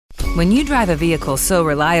When you drive a vehicle so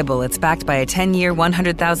reliable it's backed by a 10-year,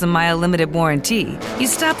 100,000-mile limited warranty, you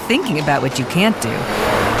stop thinking about what you can't do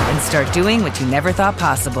and start doing what you never thought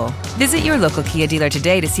possible. Visit your local Kia dealer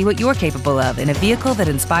today to see what you're capable of in a vehicle that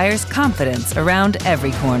inspires confidence around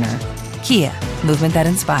every corner. Kia, movement that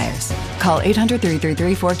inspires. Call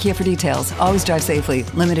 800-333-4KIA for details. Always drive safely.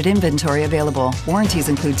 Limited inventory available. Warranties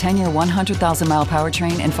include 10-year 100,000-mile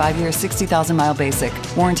powertrain and 5-year 60,000-mile basic.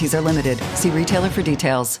 Warranties are limited. See retailer for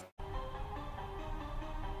details.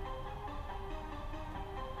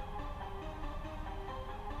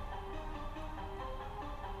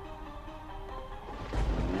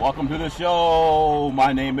 Welcome to the show.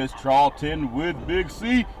 My name is Charlton with Big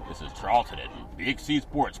C. This is Charlton and Big C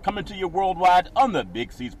Sports coming to you worldwide on the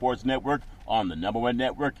Big C Sports Network, on the #1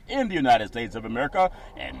 network in the United States of America.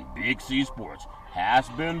 And Big C Sports has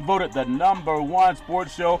been voted the #1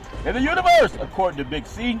 sports show in the universe, according to Big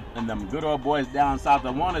C. And them good old boys down south, I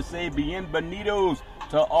want to say bienvenidos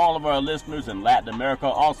to all of our listeners in Latin America,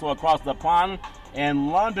 also across the pond, in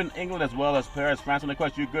London, England, as well as Paris, France. And of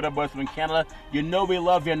course, you good old boys from Canada. You know we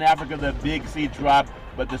love you in Africa, the Big C tribe,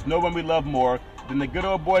 but there's no one we love more than the good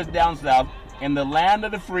old boys down south in the land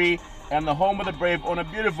of the free and the home of the brave on a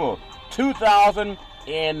beautiful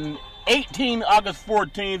 2018, August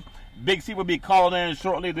 14th. Big C will be calling in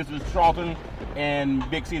shortly. This is Charlton and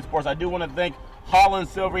Big C Sports. I do want to thank Holland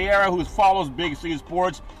Silveira, who follows Big C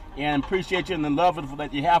Sports, and appreciate you and the love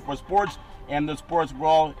that you have for sports and the sports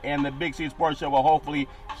world. And the Big C Sports Show will hopefully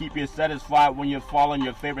keep you satisfied when you're following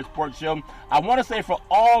your favorite sports show. I want to say for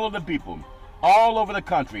all of the people all over the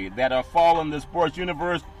country that are following the sports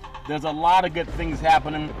universe, there's a lot of good things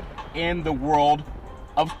happening in the world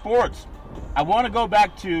of sports. I want to go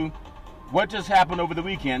back to what just happened over the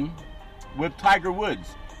weekend with Tiger Woods.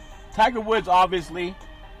 Tiger Woods, obviously,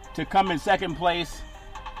 to come in second place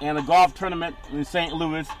in the golf tournament in St.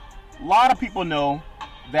 Louis. A lot of people know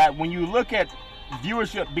that when you look at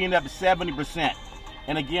viewership being up 70%,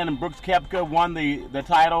 and again, Brooks Koepka won the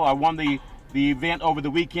title, or won the event over the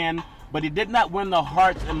weekend, but he did not win the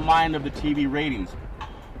hearts and mind of the TV ratings.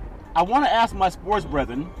 I want to ask my sports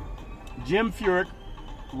brethren, Jim Furyk,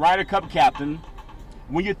 Ryder Cup captain,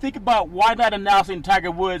 when you think about why not announcing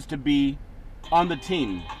Tiger Woods to be on the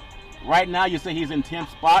team. Right now you say he's in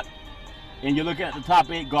 10th spot, and you're looking at the top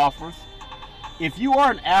 8 golfers. If you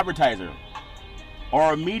are an advertiser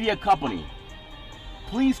or a media company,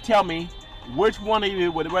 please tell me which one of you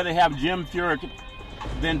would rather have Jim Furyk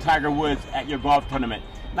than Tiger Woods at your golf tournament.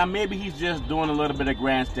 Now maybe he's just doing a little bit of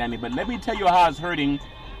grandstanding, but let me tell you how it's hurting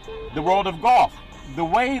the world of golf. The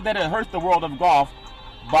way that it hurts the world of golf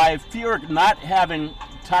by Furyk not having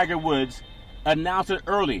Tiger Woods announce it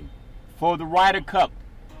early for the Ryder Cup.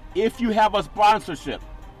 If you have a sponsorship,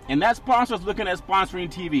 and that sponsor is looking at sponsoring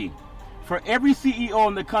TV, for every CEO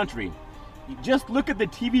in the country, just look at the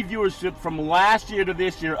TV viewership from last year to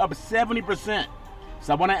this year, up 70%.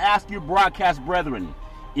 So I want to ask you, broadcast brethren,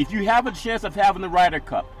 if you have a chance of having the Ryder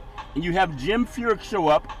Cup, and you have Jim Furyk show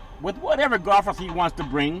up with whatever golfers he wants to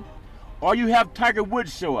bring, or you have Tiger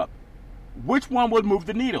Woods show up, which one would move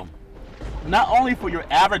the needle? Not only for your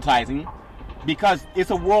advertising, because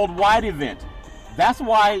it's a worldwide event. That's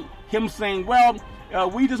why him saying, well,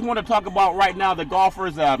 we just want to talk about right now the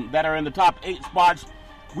golfers that are in the top 8 spots.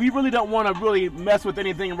 We really don't want to really mess with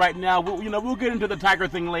anything right now. We'll get into the Tiger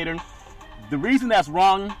thing later. The reason that's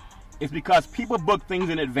wrong is because people book things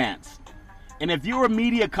in advance. And if you're a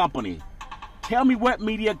media company, tell me what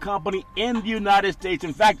media company in the United States,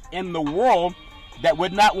 in fact, in the world, that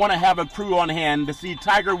would not want to have a crew on hand to see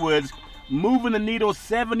Tiger Woods moving the needle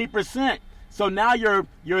 70%. So now your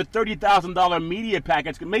 $30,000 media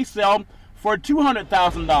package may sell for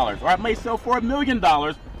 $200,000, or it may sell for $1 million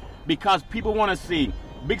because people want to see.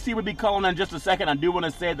 Big C will be calling in just a second. I do want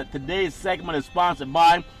to say that today's segment is sponsored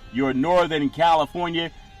by your Northern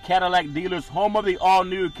California Cadillac dealers, home of the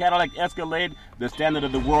all-new Cadillac Escalade, the standard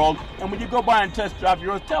of the world. And when you go by and test drive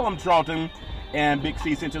yours, tell them Charlton and Big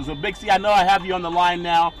C sent you. So Big C, I know I have you on the line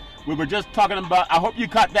now. We were just talking about, I hope you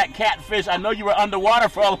caught that catfish. I know you were underwater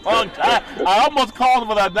for a long time. I almost called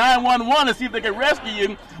with a 911 to see if they could rescue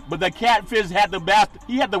you, but the catfish had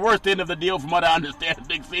the worst end of the deal from what I understand,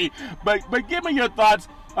 Big C. But give me your thoughts.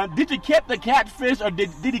 Did you catch the catfish, or did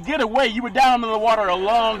he get away? You were down in the water a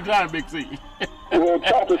long time, Big C. Well,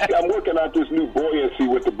 Charlton, I'm working out this new buoyancy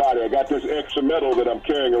with the body. I got this extra metal that I'm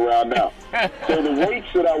carrying around now. So the weights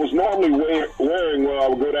that I was normally wearing when I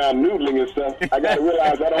would go down noodling and stuff, I got to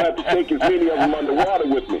realize I don't have to take as many of them underwater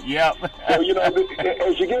with me. Yep. So,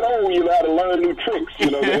 as you get old, you got to learn new tricks,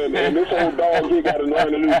 and this old dog here got to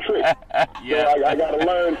learn a new trick. Yeah. So I got to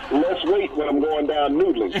learn less weight when I'm going down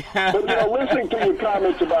noodling. But, listening to your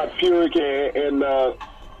comments about Furyk and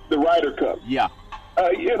the Ryder Cup. Yeah.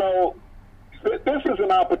 This is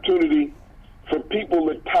an opportunity for people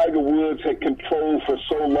that Tiger Woods had controlled for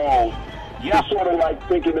so long. Yeah. It's sort of like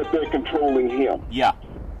thinking that they're controlling him. Yeah.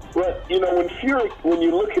 But, when Furyk, when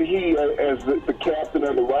you look at he as the captain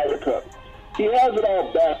of the Ryder Cup, he has it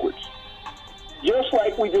all backwards. Just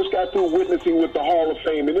like we just got through witnessing with the Hall of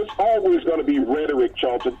Fame, and it's always going to be rhetoric,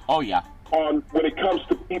 Charlton. Oh, yeah. On when it comes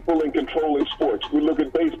to people in controlling sports. We look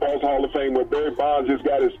at baseball's Hall of Fame where Barry Bonds has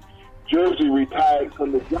got his jersey retired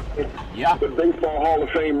from the Giants. Yeah. But baseball Hall of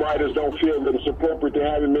Fame writers don't feel that it's appropriate to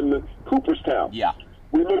have him in the Cooperstown. Yeah.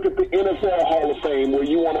 We look at the NFL Hall of Fame where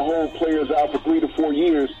you want to hold players out for 3 to 4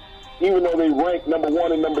 years, even though they rank number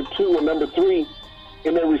 1 and number 2 and number 3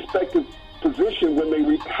 in their respective position when they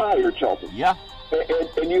retire, Charlton. Yeah.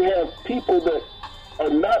 And you have people that are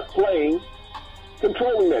not playing,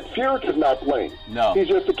 controlling that. Furyk is not playing. No. He's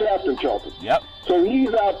just the captain, Charlton. Yep. So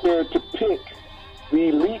he's out there to pick the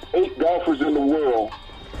elite 8 golfers in the world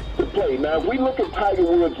to play. Now, if we look at Tiger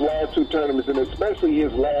Woods' last 2 tournaments, and especially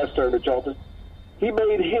his last tournament, Charlton, he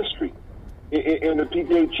made history in the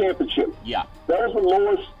PGA Championship. Yeah. That was the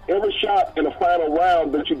lowest ever shot in a final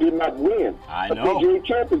round that you did not win. I a know. PGA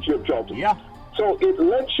Championship, Charlton. Yeah. So it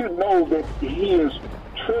lets you know that he is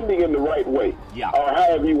trending in the right way. Yeah. Or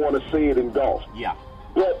however you want to say it in golf. Yeah.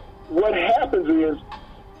 But what happens is,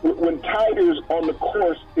 when Tiger's on the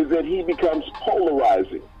course, is that he becomes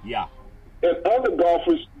polarizing. Yeah. And other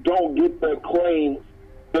golfers don't get that claim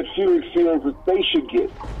that Furyk feels that they should get,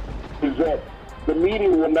 is that the media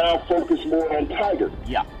will now focus more on Tiger.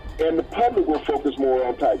 Yeah. And the public will focus more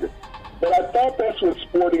on Tiger. But I thought that's what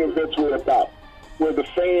sporting events were about, where the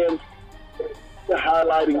fans are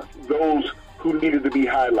highlighting those who needed to be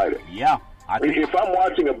highlighted. Yeah. If I'm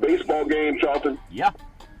watching a baseball game, Charlton, Yeah.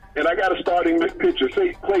 and I got a starting pitcher,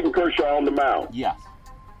 say Clayton Kershaw on the mound, Yes.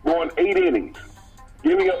 going 8 innings,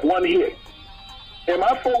 giving up 1 hit. Am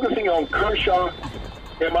I focusing on Kershaw?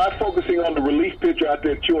 Am I focusing on the relief pitcher out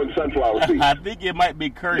there chewing sunflower seeds? I think it might be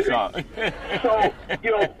Kershaw. So,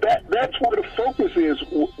 that's where the focus is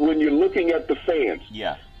when you're looking at the fans.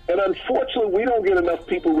 Yeah. And unfortunately, we don't get enough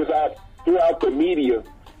people throughout the media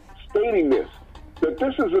stating this, that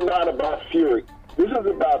this is not about Furyk. This is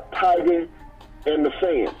about Tiger and the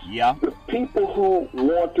fans. Yeah. The people who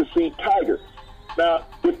want to see Tiger. Now,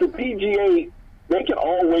 with the PGA, they can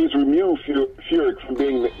always remove Furyk from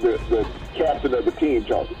being the captain of the team,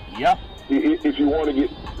 Charlton. Yeah. If you want to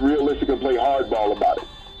get realistic and play hardball about it.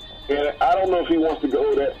 And I don't know if he wants to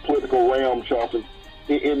go that political realm, Charlton,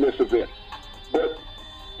 in this event. But,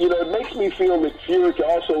 it makes me feel that Furyk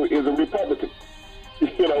also is a Republican.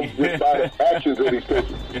 Just by the actions that he's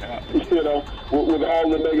taking. Yeah. With all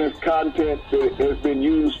the negative content that has been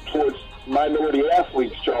used towards minority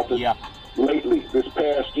athletes, Charlton, lately, this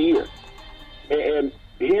past year. And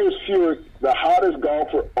here's Furyk, the hottest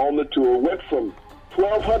golfer on the tour, went from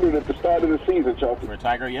 1,200 at the start of the season, Charlton. For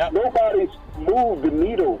Tiger, yep. Nobody's moved the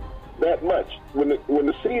needle that much. When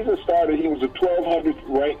the season started, he was the 1,200th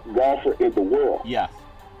ranked golfer in the world. Yes.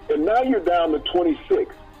 And now you're down to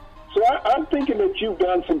 26. So I'm thinking that you've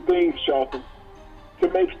done some things, Charlton, to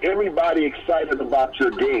make everybody excited about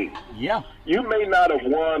your game. Yeah. You may not have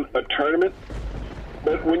won a tournament,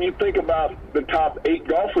 but when you think about the top 8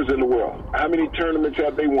 golfers in the world, how many tournaments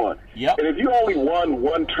have they won? Yep. And if you only won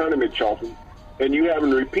 1 tournament, Charlton, and you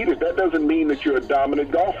haven't repeated, that doesn't mean that you're a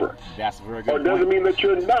dominant golfer. That's a very good point. Or doesn't mean that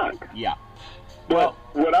you're not. Yeah. But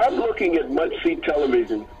when I'm looking at must-see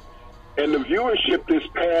television, and the viewership this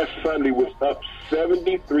past Sunday was up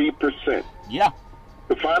 73%. Yeah.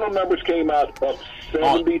 The final numbers came out up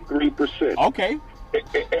 73%. Okay.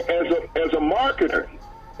 As a marketer,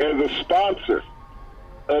 as a sponsor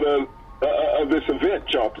of this event,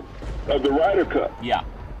 Charlton, of the Ryder Cup, Yeah.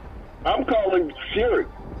 I'm calling Furyk.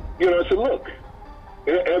 I said, look,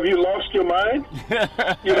 have you lost your mind?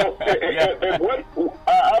 And what?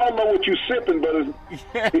 I don't know what you're sipping, but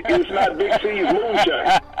it's not Big C's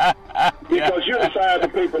moonshine. Because you signed the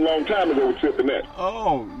paper a long time ago sipping that.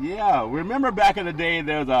 Oh, yeah. Remember back in the day,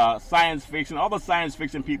 there was science fiction. All the science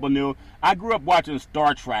fiction people knew. I grew up watching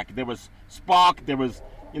Star Trek. There was Spock. There was,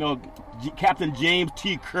 Captain James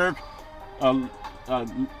T. Kirk.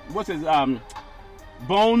 What's his,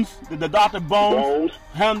 Bones, the Dr. Bones.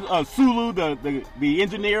 Sulu, the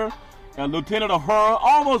engineer, Lieutenant Uhura,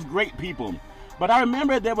 all those great people. But I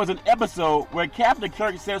remember there was an episode where Captain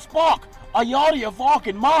Kirk said, "Spock, are you out of your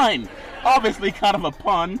fucking mind?" Obviously kind of a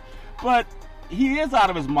pun, but he is out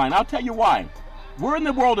of his mind. I'll tell you why. We're in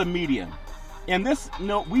the world of media, and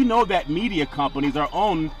we know that media companies are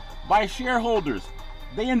owned by shareholders.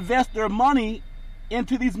 They invest their money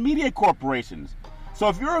into these media corporations. So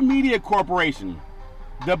if you're a media corporation,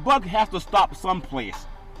 the buck has to stop someplace.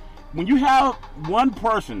 When you have one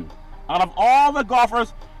person out of all the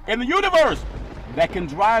golfers in the universe that can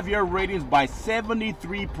drive your ratings by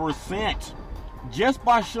 73% just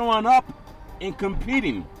by showing up and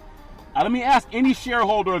competing. Now let me ask any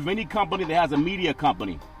shareholder of any company that has a media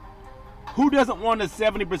company, who doesn't want a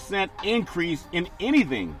 70% increase in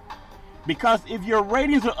anything? Because if your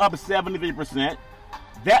ratings are up 73%,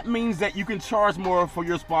 that means that you can charge more for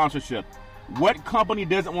your sponsorship. What company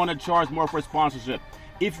doesn't want to charge more for sponsorship?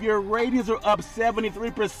 If your ratings are up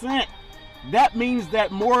 73%, that means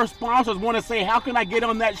that more sponsors want to say, how can I get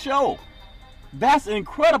on that show? That's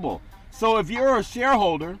incredible. So if you're a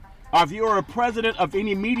shareholder, or if you're a president of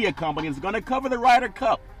any media company that's going to cover the Ryder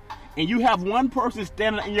Cup, and you have one person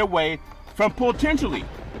standing in your way from potentially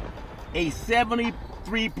a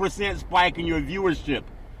 73% spike in your viewership,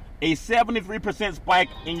 a 73% spike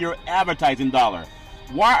in your advertising dollar,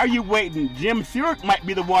 why are you waiting? Jim Furyk might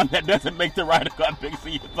be the one that doesn't make the Ryder Cup. Big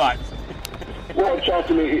C, your thoughts? Well,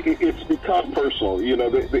 Charlton, it's become personal. You know,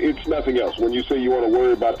 it's nothing else. When you say you want to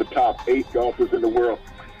worry about the top 8 golfers in the world,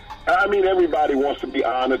 I mean, everybody wants to be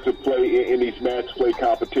honored to play in these match play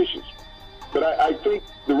competitions. But I think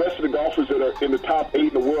the rest of the golfers that are in the top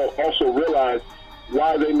 8 in the world also realize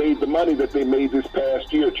why they made the money that they made this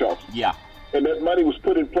past year, Charlton. Yeah. And that money was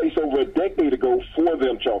put in place over a decade ago for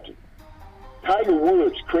them, Charlton. Tiger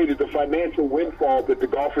Woods created the financial windfall that the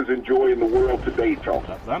golfers enjoy in the world today,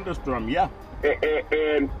 Charlton. Thunderstorm, yeah.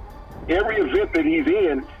 And every event that he's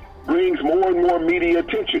in brings more and more media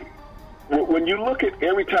attention. When you look at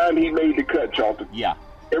every time he made the cut, Charlton, yeah,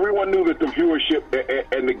 everyone knew that the viewership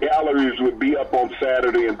and the galleries would be up on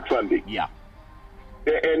Saturday and Sunday. Yeah.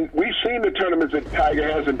 And we've seen the tournaments that Tiger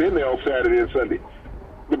hasn't been there on Saturday and Sunday.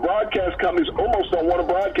 The broadcast companies almost don't want to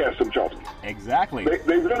broadcast them, Charlton. Exactly.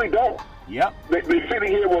 They really don't. Yep. They're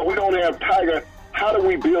sitting here, well, we don't have Tiger. How do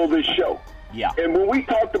we build this show? Yeah. And when we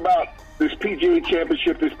talked about this PGA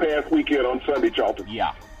Championship this past weekend on Sunday, Charlton,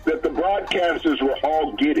 yeah, that the broadcasters were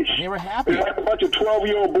all giddish. They were happy. They're like a bunch of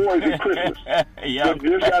 12-year-old boys at Christmas. Yeah. They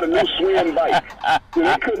just got a new swing bike. So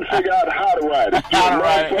they couldn't figure out how to ride it.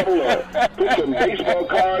 Put some baseball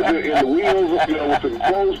cards in the wheels, with some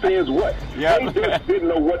clothespins. What? Yep. They just didn't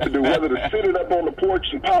know what to do, whether to sit it up on the porch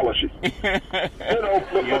and polish it.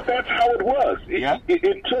 But that's how it was.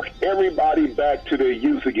 It took everybody back to their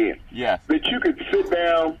youth again. Yes. That you could sit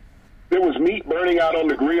down. There was meat burning out on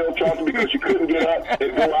the grill, Charlton, because you couldn't get up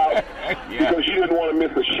and go out because you didn't want to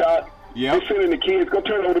miss a shot. Yep. They're sending the kids, go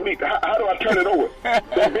turn over the meat. How do I turn it over?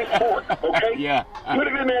 That big fork, okay? Yeah. Put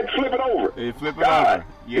it in there and flip it over. They flip it over.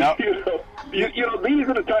 Yep. These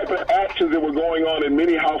are the type of actions that were going on in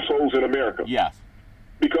many households in America. Yes.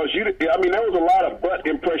 Because there was a lot of butt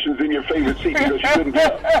impressions in your favorite seat because you couldn't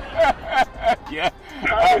get up. Yeah.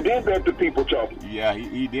 Tiger did that to people, Charlton. Yeah,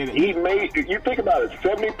 he did it. He made, you think about it,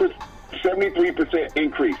 73%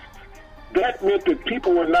 increase. That meant that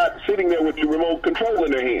people were not sitting there with the remote control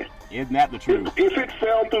in their hand. Isn't that the truth? If it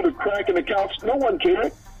fell through the crack in the couch, no one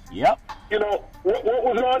cared. Yep. What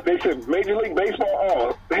was on? They said Major League Baseball,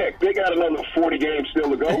 oh, heck, they got another 40 games still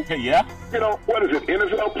to go. Yeah. What is it,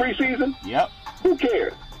 NFL preseason? Yep. Who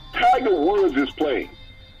cares? Tiger Woods is playing.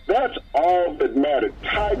 That's all that mattered.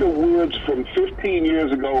 Tiger Woods from 15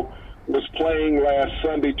 years ago was playing last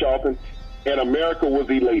Sunday, Charlton, and America was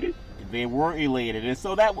elated. They were elated. And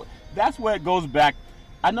so that's where it goes back.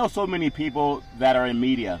 I know so many people that are in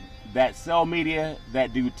media, that sell media,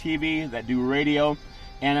 that do TV, that do radio.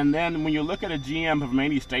 And then when you look at a GM of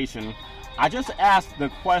any station, I just ask the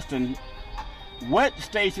question, what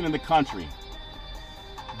station in the country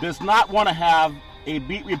does not want to have a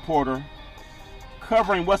beat reporter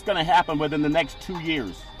covering what's going to happen within the next 2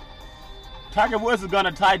 years? Tiger Woods is going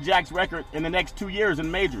to tie Jack's record in the next 2 years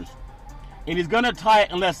in majors. And he's going to tie it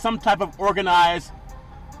unless some type of organized,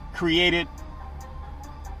 created,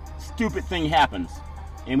 stupid thing happens.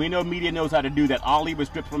 And we know media knows how to do that. Ali was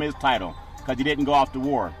stripped from his title because he didn't go off to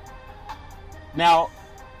war. Now,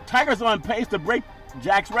 Tiger's on pace to break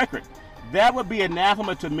Jack's record. That would be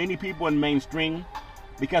anathema to many people in mainstream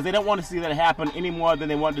because they don't want to see that happen any more than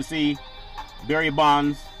they want to see Barry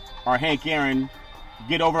Bonds or Hank Aaron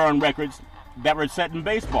get over on records that were set in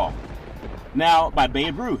baseball. now by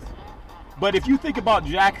Babe Ruth. But if you think about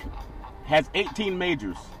Jack has 18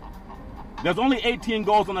 majors. There's only 18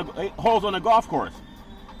 holes on a golf course.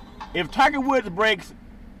 If Tiger Woods breaks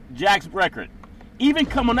Jack's record, even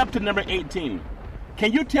coming up to number 18,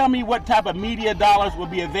 can you tell me what type of media dollars will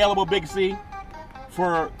be available, Big C,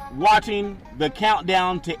 for watching the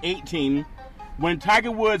countdown to 18 when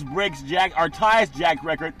Tiger Woods breaks Jack or ties Jack's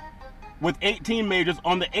record with 18 majors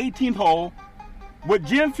on the 18th hole? Would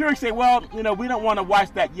Jim Furyk say, well, we don't want to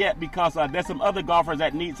watch that yet because there's some other golfers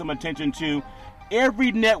that need some attention too?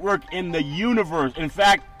 Every network in the universe, in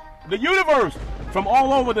fact, the universe from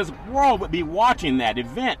all over this world would be watching that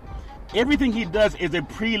event. Everything he does is a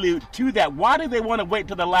prelude to that. Why do they want to wait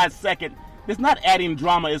till the last second? It's not adding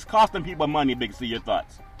drama. It's costing people money, Big C. Your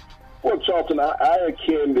thoughts? Well, Charlton, I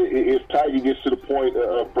akin to if Tiger gets to the point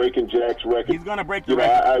of breaking Jack's record. He's going to break the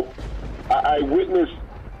record. I witnessed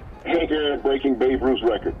Hank Aaron breaking Babe Ruth's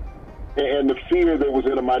record. And the fear that was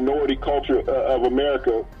in a minority culture of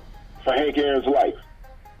America for Hank Aaron's life.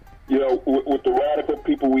 With the radical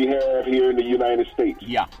people we have here in the United States.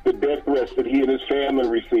 Yeah. The death threats that he and his family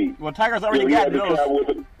received. Well, Tiger's already got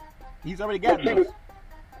those. He's already got those.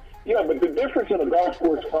 Yeah, but the difference in a golf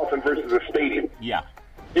course often versus a stadium. Yeah.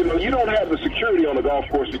 You don't have the security on a golf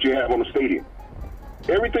course that you have on a stadium.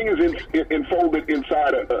 Everything is enfolded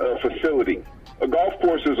inside a facility. A golf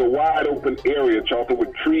course is a wide open area, Charlton,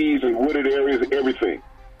 with trees and wooded areas and everything.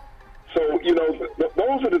 So,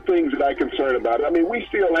 those are the things that I'm concerned about. I mean, we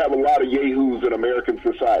still have a lot of yahoos in American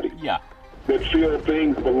society. Yeah. That feel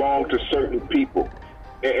things belong to certain people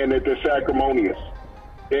and that they're sacrimonious.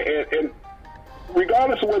 And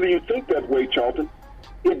regardless of whether you think that way, Charlton,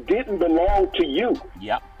 it didn't belong to you.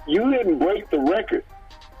 Yep. You didn't break the record.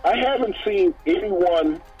 I haven't seen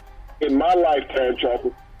anyone in my lifetime,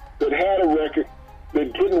 Charlton, that had a record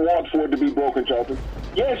that didn't want for it to be broken, Charlton.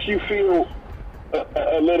 Yes, you feel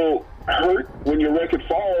a little hurt when your record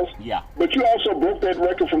falls. Yeah. But you also broke that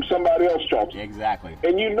record from somebody else, Charlton. Exactly.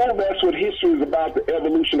 And that's what history is about, the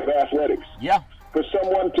evolution of athletics. Yeah. For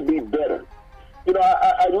someone to be better.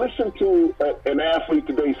 I listened to an athlete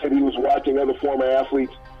today said he was watching other former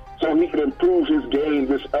athletes so he could improve his game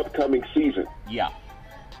this upcoming season. Yeah.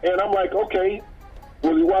 And I'm like, okay,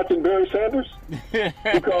 was he watching Barry Sanders?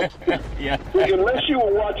 Because unless you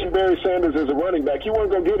were watching Barry Sanders as a running back, you weren't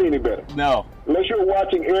going to get any better. No. Unless you were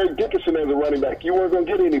watching Eric Dickerson as a running back, you weren't going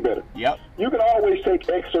to get any better. Yep. You can always take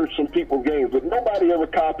excerpts from people's games, but nobody ever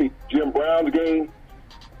copied Jim Brown's game.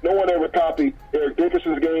 No one ever copied Eric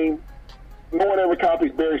Dickerson's game. No one ever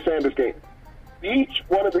copied Barry Sanders' game. Each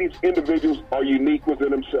one of these individuals are unique within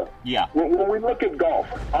themselves. Yeah. When we look at golf,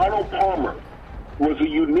 Arnold Palmer was a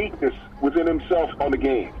uniqueness within himself on the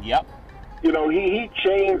game. Yep. He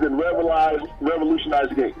changed and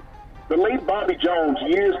revolutionized the game. The late Bobby Jones,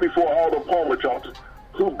 years before Arnold Palmer, Charlton,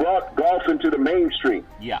 who brought golf into the mainstream.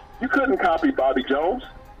 Yeah. You couldn't copy Bobby Jones.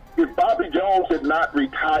 If Bobby Jones had not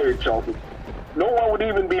retired, Charlton, no one would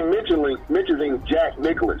even be mentioning Jack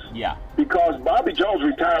Nicklaus. Yeah. Because Bobby Jones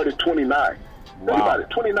retired at 29. Wow. Think about it,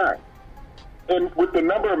 29. And with the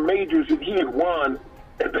number of majors that he had won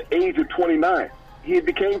at the age of 29, he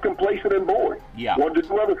became complacent and bored. Yeah. Wanted to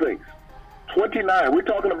do other things. 29. We're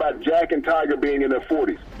talking about Jack and Tiger being in their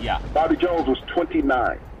 40s. Yeah. Bobby Jones was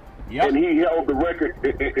 29. Yep. And he held the record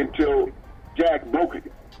until Jack broke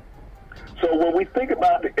it. So when we think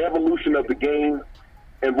about the evolution of the game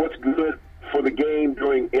and what's good for the game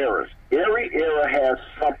during eras, every era has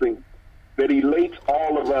something that elates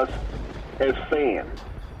all of us as fans,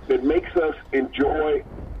 that makes us enjoy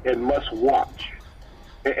and must watch.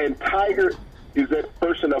 And Tiger is that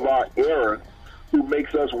person of our era who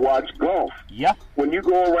makes us watch golf. Yeah. When you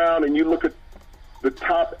go around and you look at the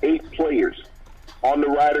top 8 players on the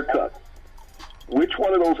Ryder Cup, which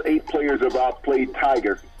one of those 8 players have outplayed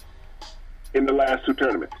Tiger in the last 2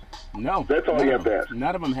 tournaments? No. That's all you have to ask.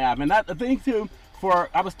 None of them have. And that the thing, too,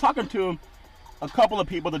 I was talking to a couple of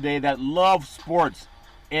people today that love sports,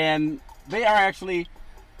 and they are actually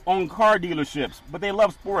own car dealerships, but they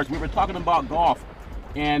love sports. We were talking about golf,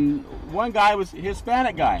 and one guy was a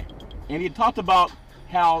Hispanic guy, and he talked about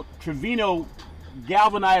how Trevino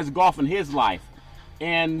galvanized golf in his life.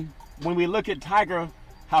 And when we look at Tiger,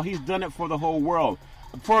 how he's done it for the whole world.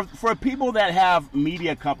 For people that have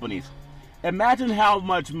media companies, imagine how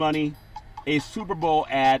much money a Super Bowl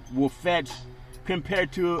ad will fetch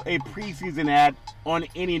compared to a preseason ad on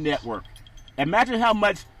any network. Imagine how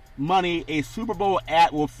much money a Super Bowl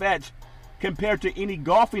ad will fetch compared to any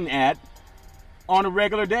golfing ad on a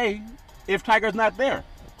regular day if Tiger's not there.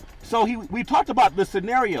 So we talked about the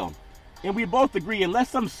scenario, and we both agree, unless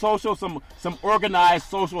some organized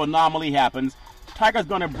social anomaly happens, Tiger's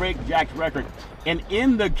going to break Jack's record. And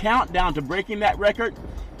in the countdown to breaking that record,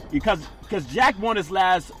 because Jack won his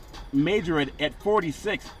last major at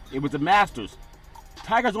 46, it was the Masters.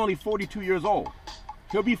 Tiger's only 42 years old.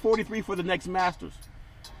 He'll be 43 for the next Masters.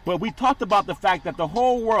 But we talked about the fact that the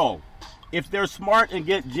whole world, if they're smart and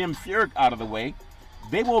get Jim Furyk out of the way,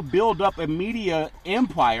 they will build up a media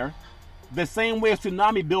empire the same way a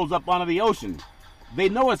tsunami builds up onto the ocean. They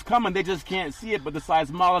know it's coming, they just can't see it, but the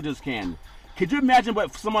seismologists can. Could you imagine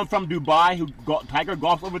what someone from Dubai, Tiger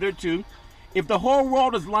golfs over there too, if the whole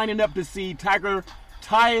world is lining up to see Tiger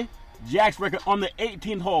tie Jack's record on the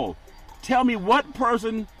 18th hole? Tell me what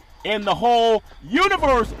person in the whole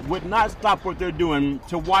universe would not stop what they're doing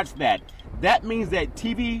to watch that. That means that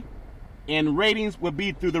TV and ratings will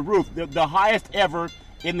be through the roof, the highest ever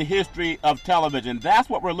in the history of television. That's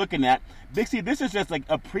what we're looking at. Big C, this is just like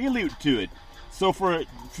a prelude to it. So for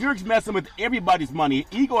Furyk's messing with everybody's money,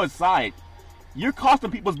 ego aside, you're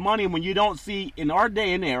costing people's money when you don't see, in our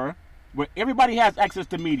day and era, where everybody has access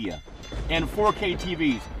to media and 4K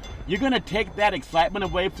TVs, you're going to take that excitement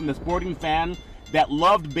away from the sporting fan that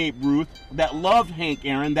loved Babe Ruth, that loved Hank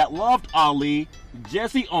Aaron, that loved Ali,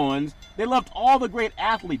 Jesse Owens. They loved all the great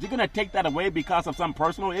athletes. You're going to take that away because of some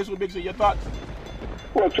personal issue? Big C, your thoughts?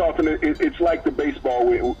 Well, Charlton, it's like the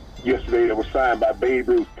baseball yesterday that was signed by Babe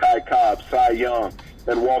Ruth, Ty Cobb, Cy Young,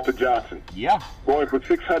 and Walter Johnson. Yeah. Going for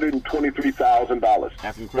 $623,000.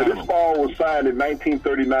 That's incredible. Now, this ball was signed in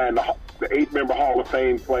 1939, the 8-member Hall of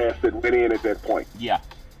Fame class that went in at that point. Yeah.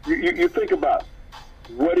 You think about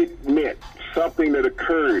what it meant, something that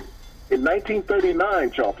occurred in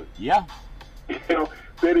 1939, Charlton. Yeah. You know,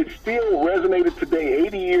 that it still resonated today,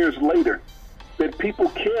 80 years later, that people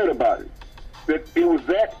cared about it, that it was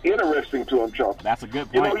that interesting to them, Charlton. That's a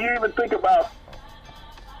good point. You know, you even think about,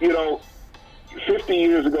 50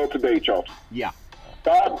 years ago today, Charlton. Yeah.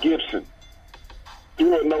 Bob Gibson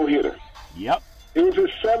threw a no-hitter. Yep. It was his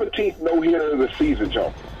 17th no-hitter of the season,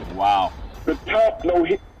 Charlton. Wow. The top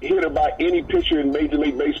no-hitter by any pitcher in Major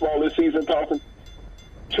League Baseball this season, Charlton?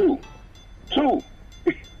 Two.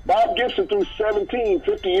 Bob Gibson threw 17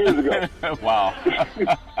 50 years ago. Wow.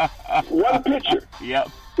 One pitcher. Yep.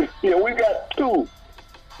 We got two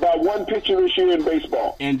by one pitcher this year in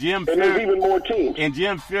baseball. And Jim Furyk, and there's even more teams. And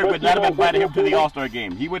Jim Furyk would not have invited him to the All-Star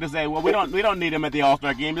game. He would have said, well, we don't need him at the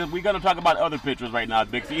All-Star game. We're going to talk about other pitchers right now,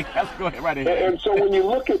 Big C. Let's go right ahead. And so when you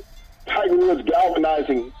look at Tiger Woods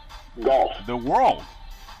galvanizing golf. The world.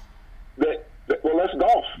 Well, that's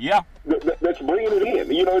golf. Yeah. That's bringing it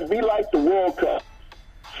in. It'd be like the World Cup.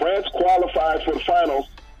 France qualified for the finals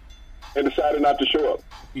and decided not to show up.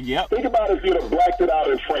 Yep. Think about if you'd have blacked it out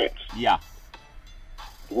in France. Yeah.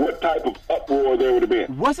 What type of uproar there would have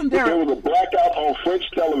been. Wasn't there? If there was a blackout on French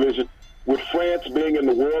television with France being in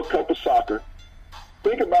the World Cup of soccer.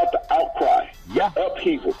 Think about the outcry, the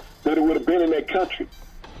upheaval that it would have been in that country.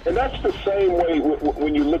 And that's the same way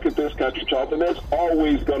when you look at this country, Charlton. There's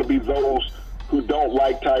always going to be those who don't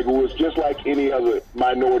like Tiger Woods, just like any other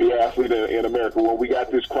minority athlete in America. When we got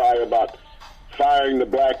this cry about firing the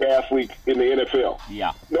black athlete in the NFL.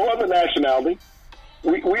 Yeah. No other nationality.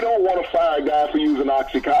 We don't want to fire a guy for using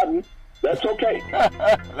OxyContin. That's okay.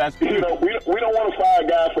 That's true. We don't want to fire a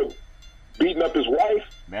guy for beating up his wife.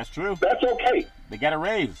 That's true. That's okay. They got a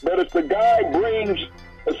raise. But if the guy brings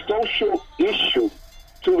a social issue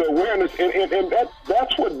to the awareness, and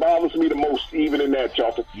that's what bothers me the most, even in that,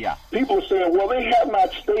 Charlton. Yeah. People are saying, well, they have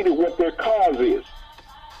not stated what their cause is.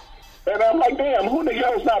 And I'm like, damn, who the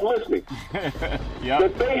hell's not listening?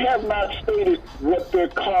 That they have not stated what their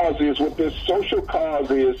cause is, what their social cause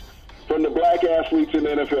is from the black athletes in the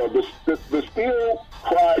NFL. The still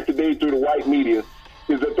cry today through the white media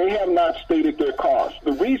is that they have not stated their cause.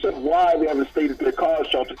 The reason why they haven't stated their cause,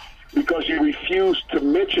 Charlton, because you refuse to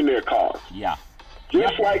mention their cause. Yeah.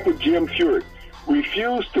 Just like with Jim Furyk,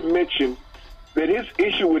 refused to mention that his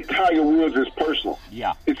issue with Tiger Woods is personal.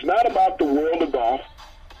 Yeah. It's not about the world of golf.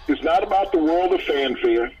 It's not about the world of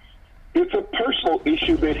fanfare. It's a personal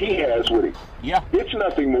issue that he has with him. Yeah. It's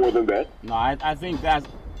nothing more than that. No, I think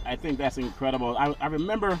that's incredible. I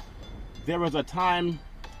remember there was a time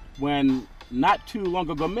when, not too long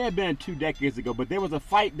ago, may have been 2 decades ago, but there was a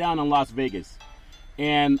fight down in Las Vegas.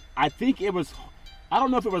 And I think it was, I don't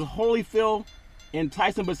know if it was Holyfield and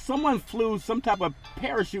Tyson, but someone flew some type of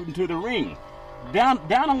parachute into the ring down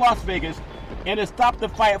in Las Vegas, and it stopped the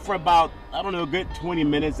fight for about, I don't know, a good 20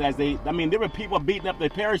 minutes. There were people beating up the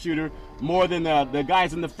parachuter more than the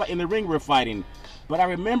guys in the ring were fighting. But I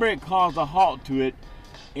remember it caused a halt to it,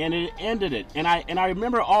 and it ended it. And I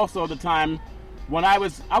remember also the time when I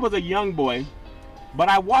was a young boy, but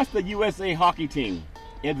I watched the USA hockey team,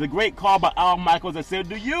 It's a great call by Al Michaels that said,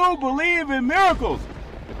 "Do you believe in miracles?"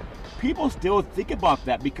 People still think about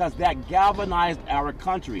that because that galvanized our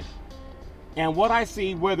country. And what I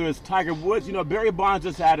see, whether it's Tiger Woods, Barry Bonds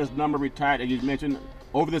just had his number retired, as you mentioned,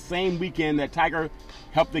 over the same weekend that Tiger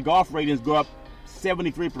helped the golf ratings go up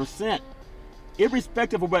 73%,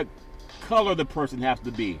 irrespective of what color the person has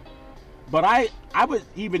to be. But I would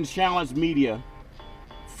even challenge media,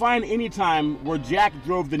 find any time where Jack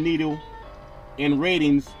drove the needle in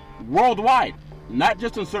ratings worldwide, not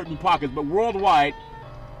just in certain pockets, but worldwide,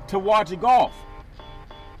 to watch golf.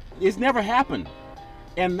 It's never happened.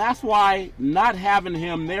 And that's why not having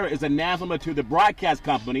him there is anathema to the broadcast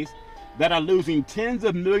companies that are losing tens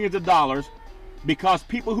of millions of dollars because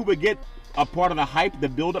people who would get a part of the hype, the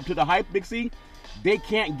build up to the hype, Big C, they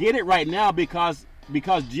can't get it right now because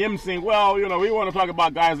Jim's saying, well, we want to talk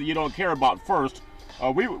about guys that you don't care about first.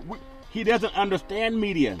 He doesn't understand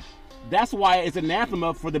media. That's why it's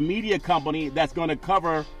anathema for the media company that's going to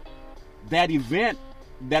cover that event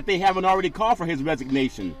that they haven't already called for his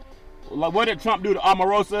resignation. Like, what did Trump do to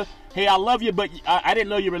Omarosa? Hey, I love you, but I didn't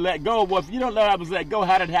know you were let go. Well, if you don't know I was let go,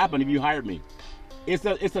 how did it happen if you hired me? It's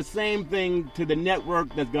the same thing to the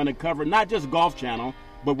network that's going to cover not just Golf Channel,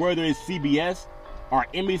 but whether it's CBS or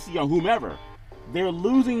NBC or whomever. They're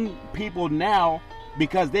losing people now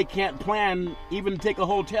because they can't plan even to take a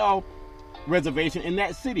hotel reservation in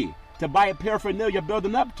that city to buy a paraphernalia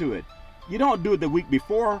building up to it. You don't do it the week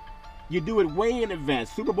before. You do it way in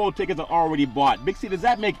advance. Super Bowl tickets are already bought. Big C, does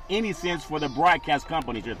that make any sense for the broadcast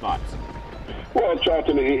companies? Your thoughts? Well,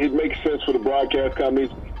 Charlton, it makes sense for the broadcast companies.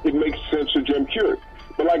 It makes sense for Jim Keurig.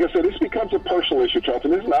 But like I said, this becomes a personal issue,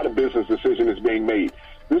 Charlton. This is not a business decision that's being made.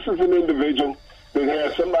 This is an individual that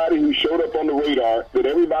has somebody who showed up on the radar that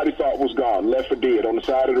everybody thought was gone, left for dead on the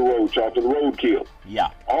side of the road, Charlton, roadkill. Yeah.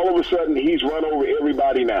 All of a sudden, he's run over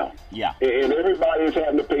everybody now. Yeah. And everybody is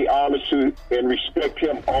having to pay homage to and respect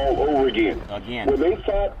him all over again. Well, they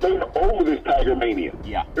thought they were over this Tiger Mania.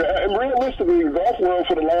 Yeah. And realistically, the golf world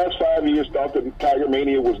for the last 5 years thought that Tiger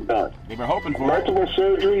Mania was done. They were hoping for multiple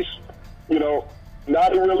surgeries,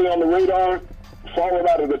 not really on the radar, falling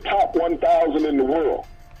out of the top 1,000 in the world.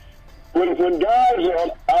 When guys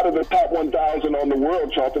are out of the top 1,000 on the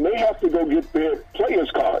world, Charlton, they have to go get their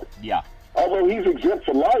player's card. Yeah. Although he's exempt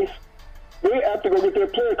for life, they have to go get their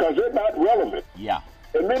player cards. They're not relevant. Yeah.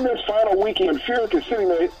 And then this final weekend, Furyk is sitting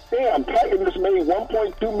there, damn, Tiger just made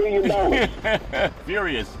 $1.2 million.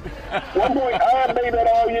 Furious. I made that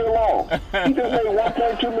all year long. He just made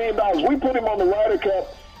 $1.2 million. We put him on the Ryder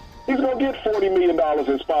Cup. He's going to get $40 million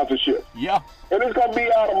in sponsorship. Yeah. And it's going to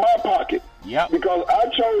be out of my pocket. Yeah. Because I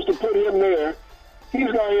chose to put him there. He's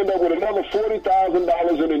going to end up with another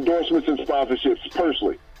 $40,000 in endorsements and sponsorships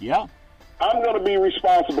personally. Yeah. I'm going to be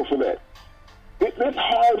responsible for that. It's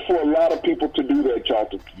hard for a lot of people to do that,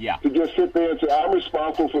 Charlton. Yeah. To just sit there and say, I'm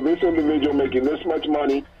responsible for this individual making this much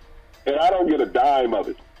money, and I don't get a dime of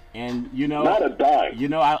it. And, not a dime.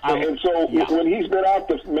 And so when he's been out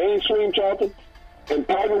the mainstream, Charlton, and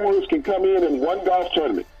Tiger Woods can come in one golf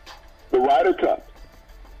tournament, the Ryder Cup,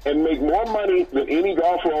 and make more money than any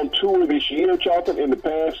golfer on tour this year, Charlton, in the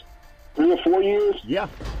past 3 or 4 years. Yeah.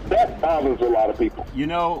 That bothers a lot of people. You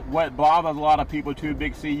know what bothers a lot of people too,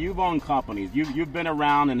 Big C? You've owned companies. You've been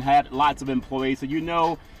around and had lots of employees, so you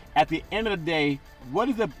know at the end of the day,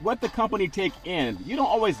 what the company take in. You don't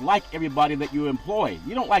always like everybody that you employ.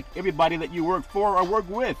 You don't like everybody that you work for or work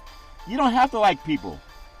with. You don't have to like people.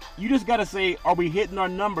 You just got to say, are we hitting our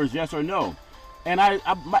numbers, yes or no? And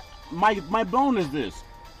my bone is this.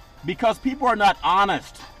 Because people are not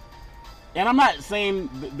honest. And I'm not saying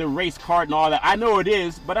the race card and all that. I know it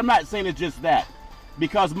is, but I'm not saying it's just that.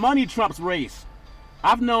 Because money trumps race.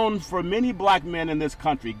 I've known for many black men in this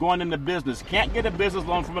country going into business, can't get a business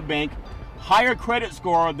loan from a bank, higher credit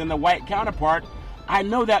score than the white counterpart. I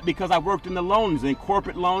know that because I worked in the loans, in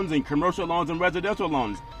corporate loans, in commercial loans, and residential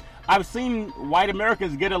loans. I've seen white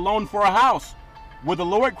Americans get a loan for a house with a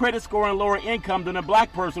lower credit score and lower income than a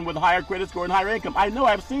black person with a higher credit score and higher income. I know,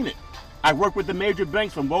 I've seen it. I've worked with the major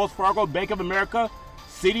banks from Wells Fargo, Bank of America,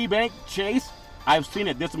 Citibank, Chase. I've seen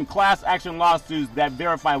it. There's some class action lawsuits that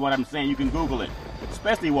verify what I'm saying. You can Google it,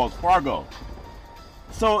 especially Wells Fargo.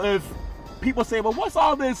 So if people say, well, what's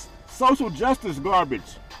all this social justice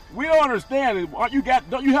garbage? We don't understand.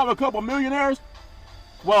 Don't you have a couple millionaires?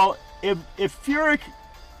 Well, if Furyk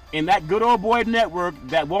and that good old boy network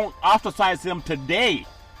that won't ostracize him today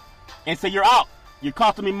and say, you're out, you're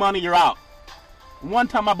costing me money, you're out. One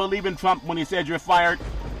time I believe in Trump when he said you're fired.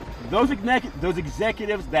 Those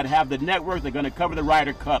executives that have the network, they're going to cover the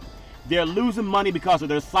Ryder Cup. They're losing money because of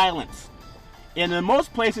their silence. And in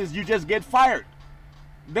most places, you just get fired.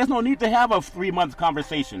 there's no need to have a 3-month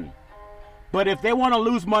conversation. But if they want to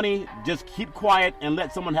lose money, just keep quiet and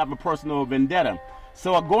let someone have a personal vendetta.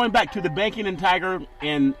 So going back to the banking and Tiger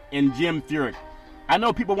and Jim Furyk, I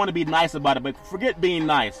know people want to be nice about it, but forget being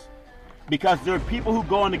nice. Because there are people who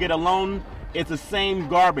go in to get a loan, it's the same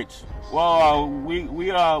garbage. Well, we're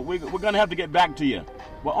going to have to get back to you.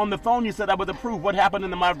 Well, on the phone you said I was approved. What happened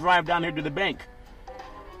in my drive down here to the bank?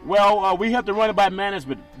 Well, we have to run it by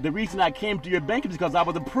management. The reason I came to your bank is because I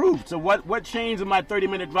was approved. So what changed in my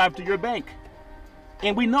 30-minute drive to your bank?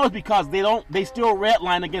 And we know it's because they still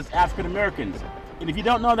redline against African Americans. And if you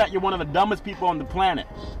don't know that, you're one of the dumbest people on the planet.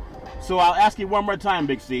 So I'll ask you one more time,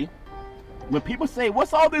 Big C. When people say,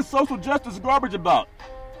 what's all this social justice garbage about?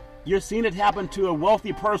 You're seeing it happen to a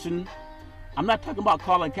wealthy person. I'm not talking about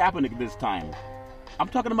Colin Kaepernick this time. I'm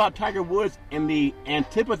talking about Tiger Woods and the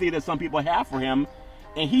antipathy that some people have for him,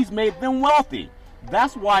 and he's made them wealthy.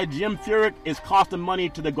 That's why Jim Furyk is costing money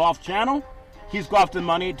to the Golf Channel. He's costing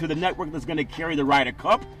money to the network that's going to carry the Ryder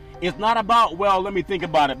Cup. It's not about, well, let me think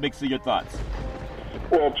about it. Big C, your thoughts?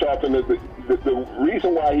 Well, Charlton, the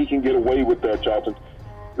reason why he can get away with that, Charlton,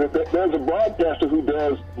 there's a broadcaster who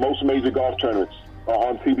does most major golf tournaments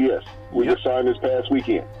on CBS. We just signed this past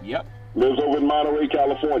weekend. Yep. Lives over in Monterey,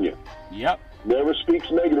 California. Yep. Never speaks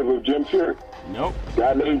negative of Jim Furyk. Nope.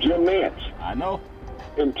 Guy named Jim Nance. I know.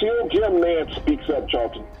 Until Jim Nance speaks up,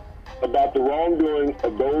 Charlton, about the wrongdoing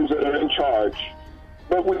of those that are in charge.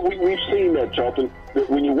 But we've seen that, Charlton, that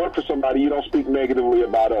when you work for somebody, you don't speak negatively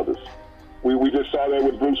about others. We just saw that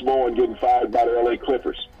with Bruce Bowen getting fired by the L.A.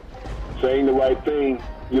 Clippers. Saying the right thing,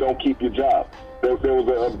 you don't keep your job. There was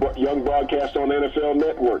a young broadcaster on the NFL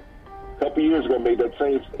Network a couple years ago made that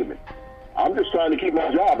same statement. I'm just trying to keep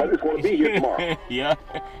my job. I just want to be here tomorrow. Yeah,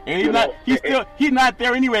 and he's not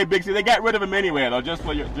there anyway, Big C. They got rid of him anyway, though. Just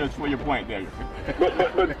for your point there.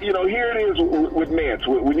 But here it is with Nance.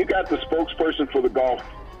 When you got the spokesperson for the golf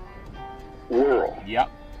world, yep,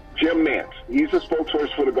 Jim Nance, he's the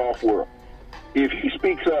spokesperson for the golf world. If he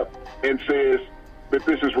speaks up and says that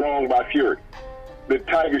this is wrong by Furyk, that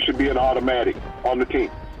Tiger should be an automatic on the team,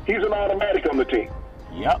 he's an automatic on the team.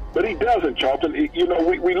 Yep. But he doesn't, Charlton.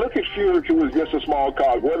 We look at Furyk, who is just a small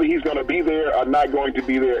cog, whether he's going to be there or not going to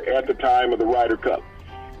be there at the time of the Ryder Cup.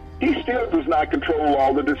 He still does not control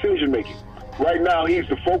all the decision-making. Right now, he's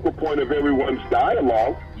the focal point of everyone's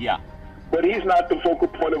dialogue. Yeah. But he's not the focal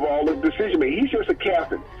point of all the decision-making. He's just a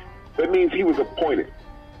captain. That means he was appointed.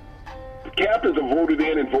 The captains are voted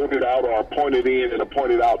in and voted out, or appointed in and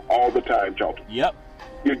appointed out all the time, Charlton. Yep.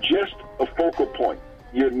 You're just a focal point.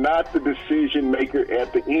 You're not the decision maker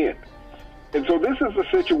at the end. And so this is the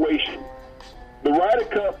situation. The Ryder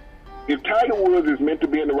Cup, if Tiger Woods is meant to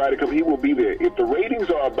be in the Ryder Cup, he will be there. If the ratings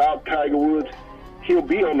are about Tiger Woods, he'll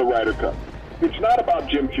be on the Ryder Cup. It's not about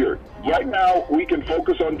Jim Furyk. Right now, we can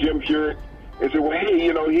focus on Jim Furyk and say, well, hey,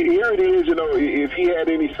 here it is, if he had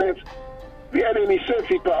any sense. If he had any sense,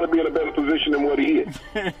 he'd probably be in a better position than what he is.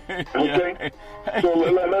 Okay? So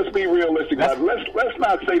let's be realistic about it. Let's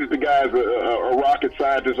not say that the guy's a rocket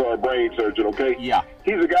scientist or a brain surgeon, okay? Yeah.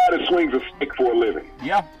 He's a guy that swings a stick for a living.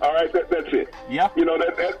 Yeah. All right? That's it. Yeah.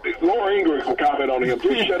 Laura Ingraham will comment on him.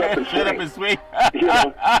 Just shut up and swing. Shut up and swing.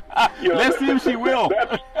 Let's see if she will.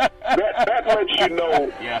 That lets you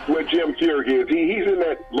know what Jim Furyk is. He's in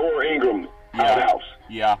that Laura Ingraham outhouse.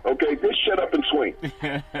 Yeah. Okay, just shut up and swing.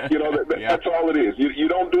 That's all it is. You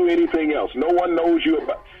don't do anything else. No one knows you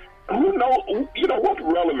about. What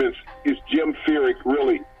relevance is Jim Furyk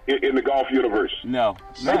really in the golf universe? No.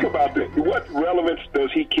 Think about that. What relevance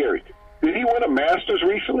does he carry? Did he win a Masters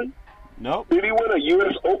recently? No. Did he win a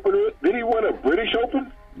U.S. Open? Did he win a British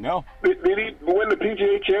Open? No. Did he win the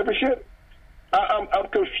PGA Championship? I'm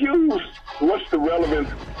confused. What's the relevance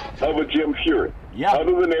of a Jim Furyk? Yeah.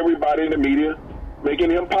 Other than everybody in the media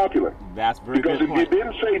making him popular. That's very because good point. If you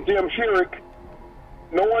didn't say Jim Furyk,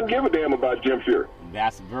 no one give a damn about Jim Furyk.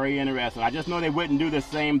 That's very interesting. I just know they wouldn't do the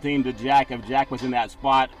same thing to Jack if Jack was in that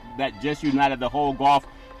spot that just united the whole golf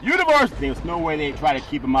universe. There's no way they'd try to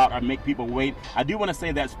keep him out or make people wait. I do want to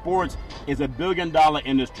say that sports is a billion-dollar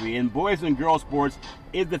industry, and boys and girls sports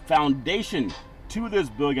is the foundation to this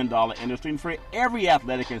billion-dollar industry. And for every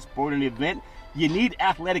athletic and sporting event, you need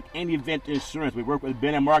athletic and event insurance. We work with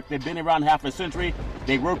Ben and Mark. They've been around half a century.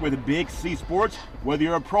 They work with Big C Sports. Whether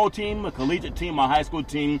you're a pro team, a collegiate team, a high school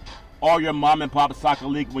team, or your mom and pop soccer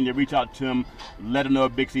league, when you reach out to them, let them know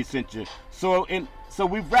Big C sent you. So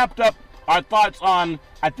we've wrapped up our thoughts on,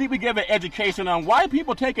 I think we gave an education on why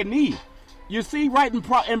people take a knee. You see, right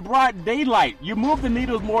in broad daylight, you move the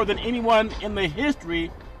needles more than anyone in the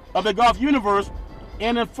history of the golf universe.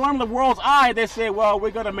 And in front of the world's eye, they say, well, we're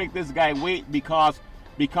going to make this guy wait because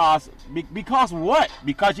Because what?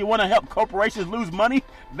 Because you want to help corporations lose money?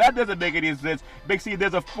 That doesn't make any sense. Big C,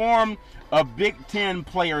 there's a forum of Big Ten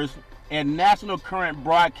players and national current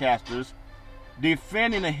broadcasters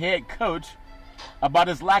defending the head coach about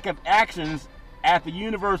his lack of actions at the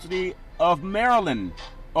University of Maryland.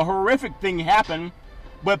 A horrific thing happened,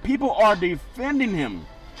 but people are defending him.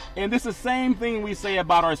 And this is the same thing we say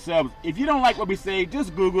about ourselves. If you don't like what we say,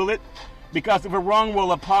 just Google it, because if we're wrong,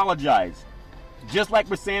 we'll apologize. Just like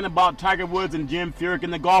we're saying about Tiger Woods and Jim Furyk in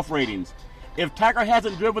the golf ratings. If Tiger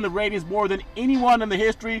hasn't driven the ratings more than anyone in the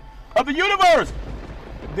history of the universe,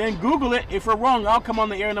 then Google it. If we're wrong, I'll come on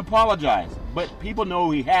the air and apologize. But people know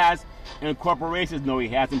he has, and corporations know he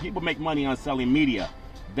has, and people make money on selling media.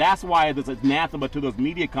 That's why there's anathema to those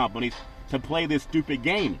media companies to play this stupid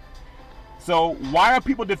game. So why are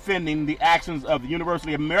people defending the actions of the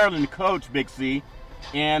University of Maryland coach, Big C,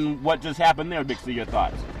 and what just happened there, Big C? Your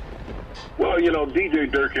thoughts? Well,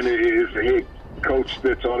 DJ Durkin is the head coach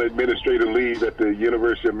that's on administrative leave at the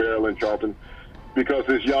University of Maryland, Charlton, because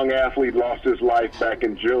this young athlete lost his life back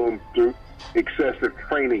in June through excessive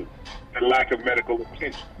training and lack of medical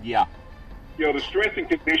attention. Yeah. The strength and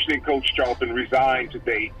conditioning coach, Charlton, resigned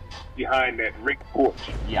today behind that Rick Porch,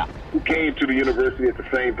 who came to the university at the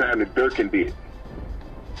same time that Durkin did.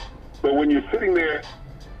 But when you're sitting there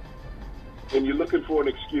and you're looking for an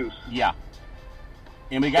excuse. Yeah.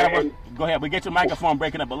 And we got to go ahead. We get your microphone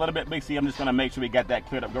breaking up a little bit, Big C. I'm just going to make sure we got that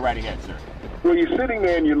cleared up. Go right ahead, sir. Well, you're sitting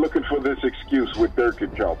there and you're looking for this excuse with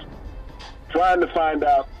Durkin, Charlton, trying to find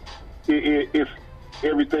out if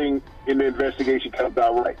everything in the investigation comes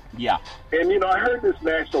out right. Yeah. And, I heard this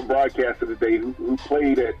national broadcaster today who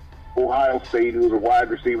played at Ohio State, who's a wide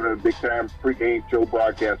receiver and a big-time pregame show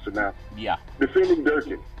broadcaster now. Yeah. Defending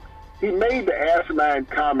Durkin. He made the asinine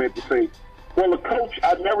comment to say, well, a coach,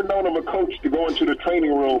 I've never known of a coach to go into the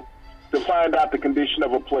training room to find out the condition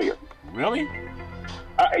of a player. Really?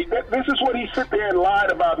 This is what he sit there and lied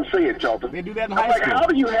about and say it, Charlton. They do that in high school. How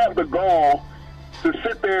do you have the gall to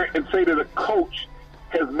sit there and say that a coach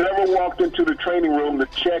has never walked into the training room to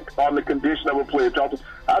check on the condition of a player, Charlton?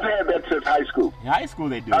 I've had that since high school. In high school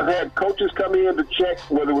they do. I've had coaches come in to check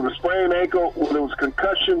whether it was a sprained ankle, whether it was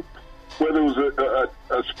concussion, whether it was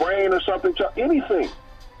a sprain or something, anything.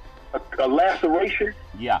 A laceration.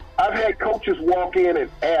 Yeah. I've had coaches walk in and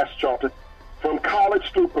ask, Charlton, from college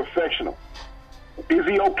through professional, is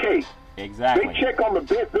he okay? Exactly. They check on the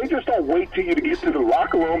bench. They just don't wait till you to get to the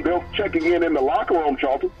locker room. They'll check again in the locker room,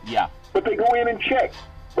 Charlton. Yeah. But they go in and check.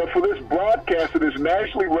 But for this broadcaster, this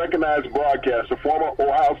nationally recognized broadcaster, former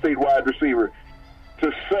Ohio State wide receiver,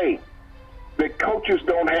 to say that coaches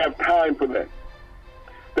don't have time for that,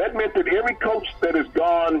 that meant that every coach that has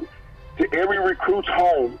gone to every recruit's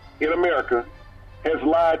home in America has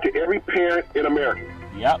lied to every parent in America.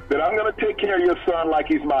 Yep. That I'm going to take care of your son like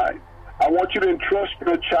he's mine. I want you to entrust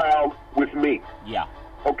your child with me. Yeah.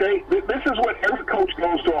 Okay? This is what every coach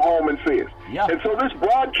goes to a home and says. Yeah. And so this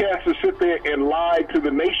broadcaster sit there and lied to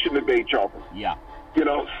the nation today, Charlton. Yeah.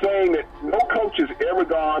 Saying that no coach has ever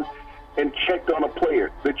gone and checked on a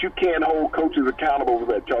player, that you can't hold coaches accountable for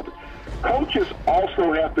that, Charlton. Coaches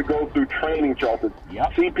also have to go through training, Charlton.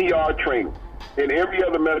 Yep. CPR training and every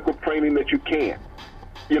other medical training that you can.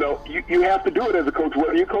 You have to do it as a coach,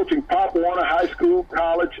 whether you're coaching Pop Warner, high school,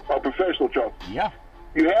 college, or professional, Charlton. Yeah.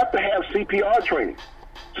 You have to have CPR training.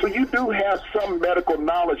 So you do have some medical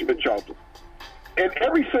knowledge, Charlton. And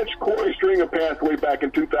ever since Corey Stringer passed away back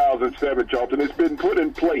in 2007, Charlton, it's been put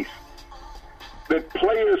in place that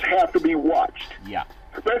players have to be watched. Yeah.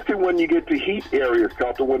 Especially when you get to heat areas,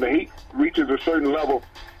 Charlton, when the heat reaches a certain level,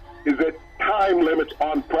 is that time limits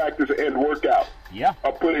on practice and workout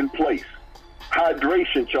are put in place.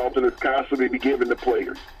 Hydration, Charlton, is constantly be given to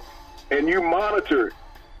players. And you monitor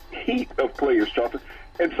heat of players, Charlton.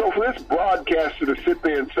 And so for this broadcaster to sit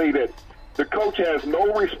there and say that the coach has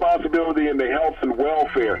no responsibility in the health and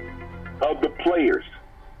welfare of the players,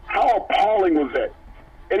 how appalling was that?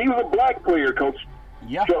 And he was a black player, Coach.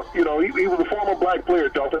 Yeah. So, he was a former black player,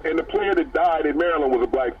 Charlton, and the player that died in Maryland was a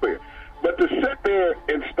black player. But to sit there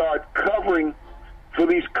and start covering for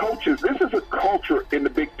these coaches, this is a culture in the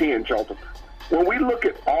Big Ten, Charlton. When we look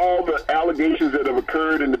at all the allegations that have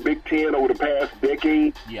occurred in the Big Ten over the past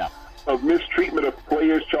decade of mistreatment of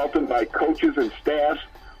players, Charlton, by coaches and staffs,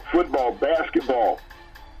 football, basketball,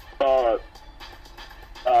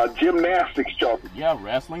 gymnastics, Charlton. Yeah,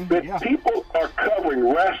 wrestling. That people are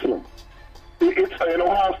covering wrestling. And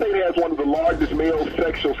Ohio State has one of the largest male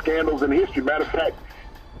sexual scandals in history. Matter of fact,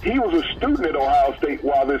 he was a student at Ohio State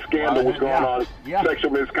while this scandal was going on,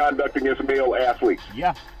 sexual misconduct against male athletes.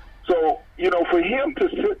 Yeah. So, for him to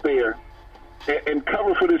sit there and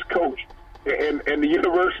cover for this coach And the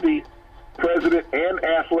university president and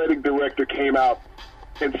athletic director came out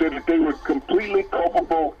and said that they were completely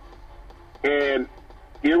culpable and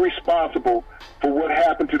irresponsible for what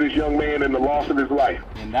happened to this young man and the loss of his life.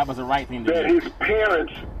 And that was the right thing to do. That his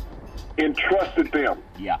parents entrusted them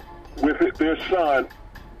with their son,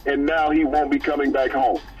 and now he won't be coming back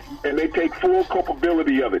home. And they take full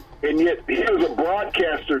culpability of it. And yet here's a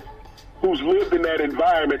broadcaster who's lived in that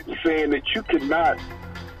environment saying that you cannot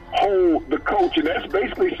hold the coach, and that's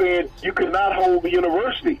basically saying you cannot hold the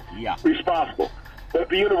university responsible. But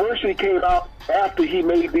the university came out after he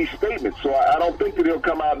made these statements, so I don't think that he'll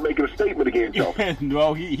come out and make a statement again, Joe.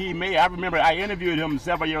 No, he may. I remember I interviewed him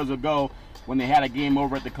several years ago when they had a game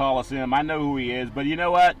over at the Coliseum. I know who he is, but you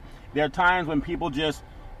know what? There are times when people just,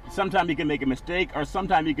 sometimes you can make a mistake, or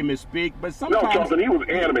sometimes you can misspeak, but sometimes... No, Charlton, he was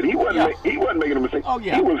adamant. He wasn't making a mistake. Oh,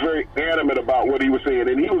 yeah. He was very adamant about what he was saying,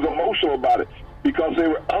 and he was emotional about it because there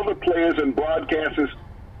were other players and broadcasters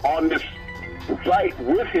on this site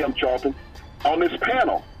with him, Charlton, on this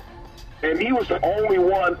panel. And he was the only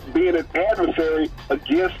one being an adversary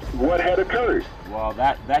against what had occurred. Well,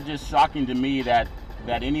 that's just shocking to me that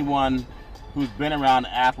anyone who's been around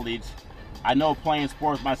athletes, I know playing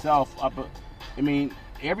sports myself, I mean,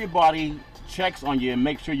 everybody checks on you and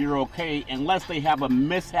makes sure you're okay unless they have a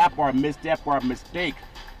mishap or a misstep or a mistake.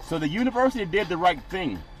 So the university did the right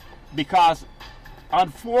thing because,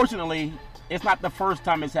 unfortunately, it's not the first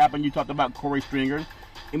time it's happened. You talked about Corey Stringer.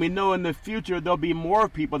 And we know in the future there'll be more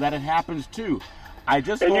people that it happens to. You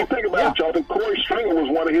think about it, Charlton, Corey Stringer was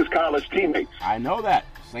one of his college teammates. I know that.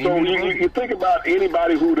 So you think about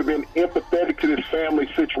anybody who would have been empathetic to this family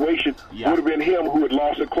situation would have been him, who had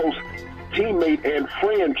lost a close teammate and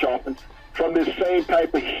friend, Charlton, from this same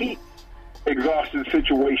type of heat exhausted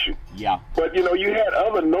situation. Yeah. But, you had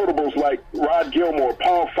other notables like Rod Gilmore,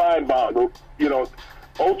 Paul Feinbaum,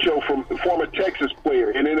 Ocho, from former Texas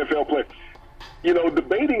player and NFL player,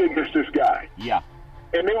 debating against this guy. Yeah.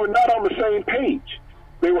 And they were not on the same page.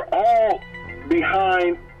 They were all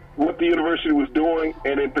behind what the university was doing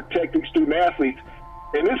and in protecting student athletes.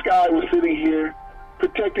 And this guy was sitting here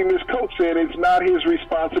protecting this coach, saying it's not his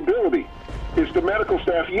responsibility. It's the medical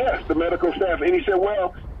staff. Yes, the medical staff. And he said,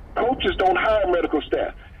 well, coaches don't hire medical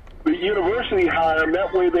staff. The university hire them.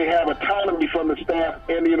 That way they have autonomy from the staff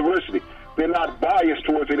and the university. They're not biased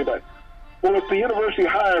towards anybody. Well, if the university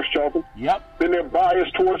hires, Charlton, then they're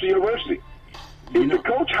biased towards the university. If the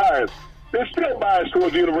coach hires, they're still biased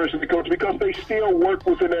towards the university coach because they still work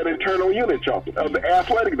within that internal unit, Charlton, of the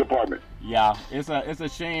athletic department. Yeah, it's a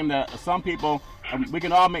shame that some people, we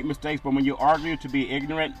can all make mistakes, but when you argue to be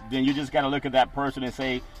ignorant, then you just got to look at that person and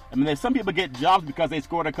say, there's some people get jobs because they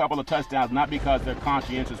scored a couple of touchdowns, not because they're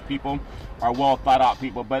conscientious people or well thought out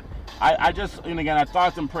people. But I just, and again, our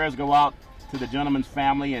thoughts and prayers go out to the gentleman's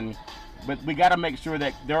family, but we got to make sure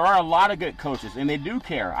that there are a lot of good coaches, and they do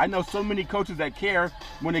care. I know so many coaches that care.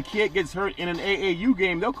 When a kid gets hurt in an AAU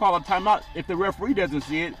game, they'll call a timeout if the referee doesn't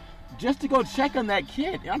see it, just to go check on that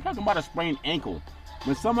kid. And I'm talking about a sprained ankle.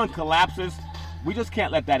 When someone collapses, we just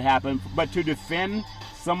can't let that happen. But to defend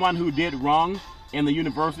someone who did wrong, and the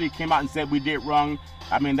university came out and said we did wrong,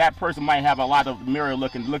 that person might have a lot of mirror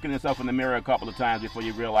looking himself in the mirror a couple of times before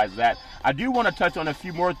you realize that. I do want to touch on a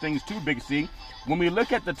few more things too, Big C. When we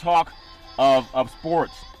look at the talk of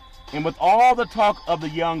sports, and with all the talk of the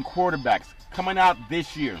young quarterbacks coming out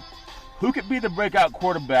this year, who could be the breakout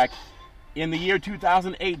quarterback in the year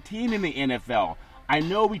 2018 in the NFL? I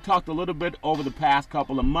know we talked a little bit over the past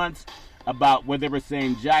couple of months about whether we're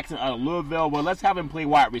saying Jackson out of Louisville. Well, let's have him play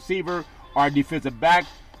wide receiver or defensive back.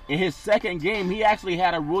 In his second game, he actually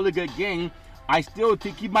had a really good game. I still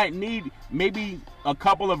think he might need maybe a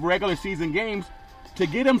couple of regular season games to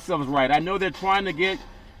get himself right. I know they're trying to get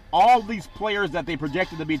all these players that they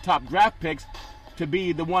projected to be top draft picks to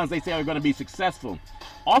be the ones they say are going to be successful.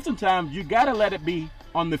 Oftentimes, you got to let it be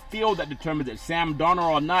on the field that determines it, Sam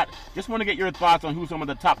Darnold or not. Just want to get your thoughts on who some of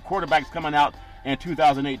the top quarterbacks coming out in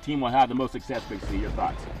 2018 will have the most success, Big C. Your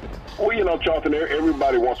thoughts? Well, Charlton,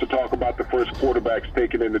 everybody wants to talk about the first quarterbacks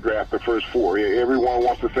taken in the draft, the first four. Everyone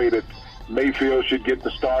wants to say that Mayfield should get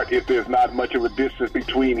the start if there's not much of a distance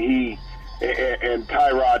between he and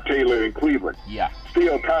Tyrod Taylor in Cleveland. Yeah.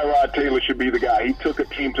 Still, Tyrod Taylor should be the guy. He took a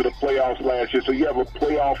team to the playoffs last year, so you have a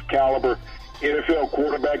playoff caliber NFL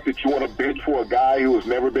quarterback that you want to bench for a guy who has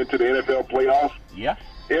never been to the NFL playoffs. Yeah.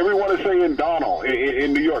 Everyone is saying Donald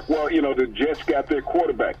in New York. Well, the Jets got their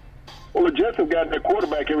quarterback. Well, the Jets have gotten their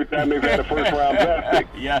quarterback every time they've had a first-round draft pick.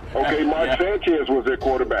 Yeah. Okay, Mark Sanchez was their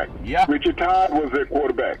quarterback. Yeah. Richard Todd was their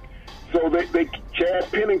quarterback. So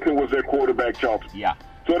Chad Pennington was their quarterback, Charlton. Yeah.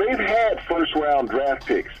 So they've had first-round draft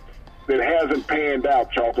picks. that hasn't panned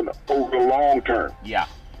out, Charlton, over the long term. Yeah.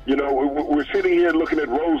 You know, we're sitting here looking at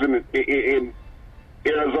Rosen in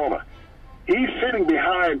Arizona. He's sitting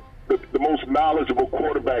behind the most knowledgeable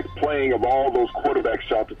quarterback playing of all those quarterbacks,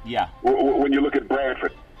 Charlton. Yeah. When you look at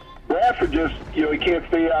Bradford. Bradford just, you know, he can't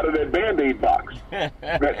stay out of that Band-Aid box.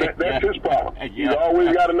 That's his problem. Yeah. He's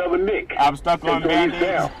always got another nick. I'm stuck on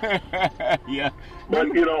Band-Aids. Yeah. But,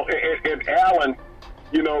 you know, and Allen,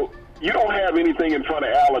 you know, you don't have anything in front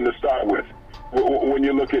of Allen to start with. When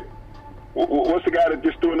you look at, what's the guy that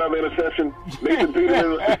just threw another interception? Nathan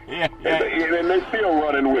Peterson. Yeah. And they're still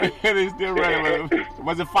running with it. They're still running with it.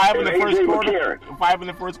 Was it 5 in the first A.J. quarter? McCarron. 5 in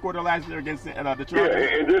the first quarter last year against the Chargers?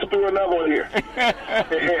 Yeah, and just threw another one here.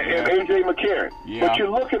 and A.J. McCarron. Yeah. But you're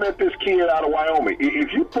looking at this kid out of Wyoming.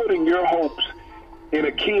 If you're putting your hopes in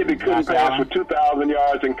a kid that couldn't pass for 2,000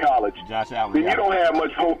 yards in college, Josh Allen, then you don't have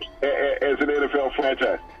much hope as an NFL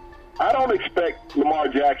franchise. I don't expect Lamar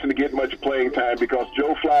Jackson to get much playing time because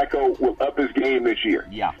Joe Flacco will up his game this year.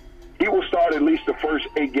 Yeah. He will start at least the first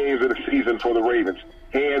 8 games of the season for the Ravens,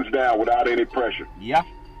 hands down, without any pressure. Yeah.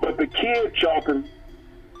 But the kid, Charlton,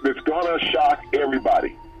 that's going to shock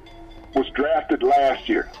everybody, was drafted last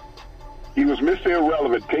year. He was Mr.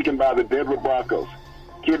 Irrelevant, taken by the Denver Broncos.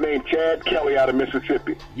 Kid named Chad Kelly out of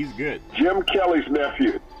Mississippi. He's good. Jim Kelly's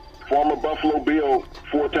nephew, former Buffalo Bill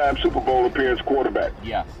 4-time Super Bowl appearance quarterback.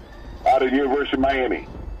 Yes. Out of the University of Miami.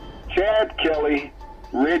 Chad Kelly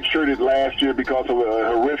redshirted last year because of a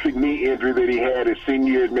horrific knee injury that he had his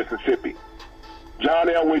senior year at Mississippi. John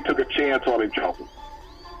Elway took a chance on him, Charlton.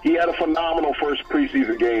 He had a phenomenal first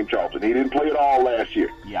preseason game, Charlton. He didn't play at all last year.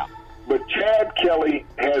 Yeah. But Chad Kelly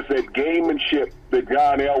has that gamemanship that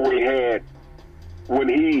John Elway had when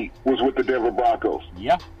he was with the Denver Broncos.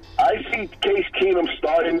 Yeah. I see Case Keenum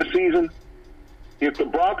starting the season. If the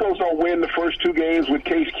Broncos don't win the first 2 games with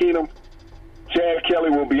Case Keenum, Chad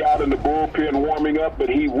Kelly will be out in the bullpen warming up, but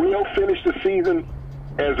he will finish the season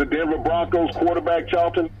as a Denver Broncos quarterback,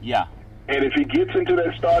 Charlton. Yeah. And if he gets into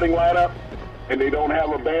that starting lineup and they don't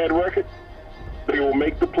have a bad record, they will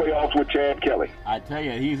make the playoffs with Chad Kelly. I tell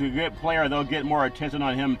you, he's a good player. They'll get more attention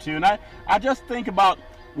on him, too. And I just think about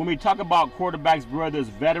when we talk about quarterbacks, whether it's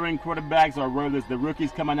veteran quarterbacks or whether it's the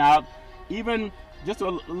rookies coming out, even just a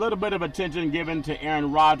little bit of attention given to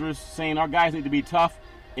Aaron Rodgers, saying our guys need to be tough.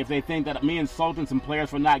 If they think that me insulting some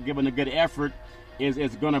players for not giving a good effort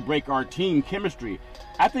is going to break our team chemistry.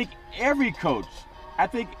 I think every coach, I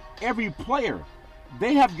think every player,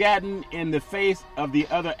 they have gotten in the face of the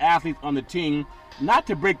other athletes on the team, not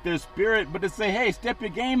to break their spirit, but to say, hey, step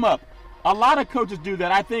your game up. A lot of coaches do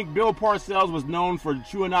that. I think Bill Parcells was known for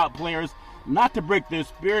chewing out players, not to break their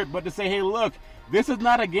spirit, but to say, hey, look, this is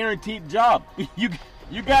not a guaranteed job.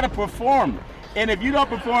 You got to perform. And if you don't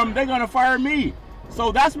perform, they're going to fire me.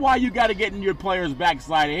 So that's why you got to get in your player's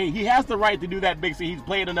backside. Hey, he has the right to do that, Big C. He's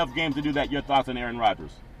played enough games to do that. Your thoughts on Aaron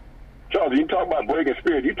Rodgers? Charles, you talk about breaking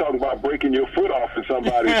spirit. You talking about breaking your foot off in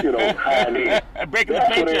somebody's, hind end. Breaking That's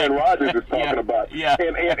the paycheck. what Aaron Rodgers is talking about. Yeah.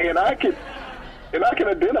 And I can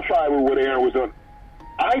identify with what Aaron was doing.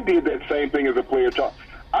 I did that same thing as a player, Charles.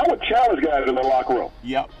 I would challenge guys in the locker room.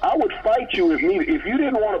 Yep. I would fight you if needed. If you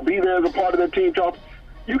didn't want to be there as a part of that team, Charles,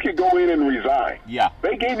 you could go in and resign. Yeah.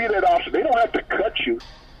 They gave you that option. They don't have to cut you.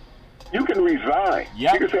 You can resign.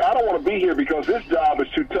 Yep. You can say, I don't want to be here because this job is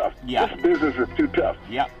too tough. Yeah. This business is too tough.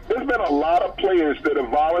 Yeah. There's been a lot of players that have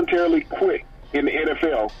voluntarily quit in the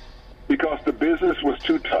NFL because the business was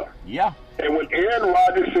too tough. Yeah. And when Aaron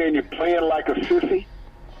Rodgers saying you're playing like a sissy,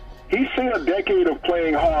 he's seen a decade of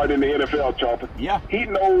playing hard in the NFL, Charlton. Yeah. He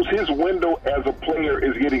knows his window as a player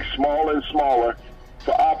is getting smaller and smaller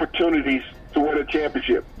for opportunities to win a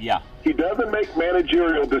championship. Yeah. He doesn't make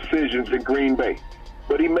managerial decisions in Green Bay,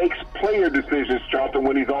 but he makes player decisions, Charlton,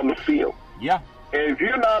 when he's on the field. Yeah. And if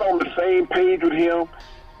you're not on the same page with him,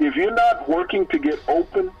 if you're not working to get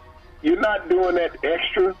open, you're not doing that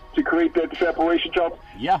extra to create that separation, Charlton.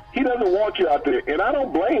 Yeah. He doesn't want you out there, and I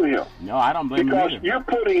don't blame him. No, I don't blame him Because either. you're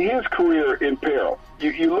putting his career in peril.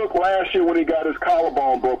 You look last year when he got his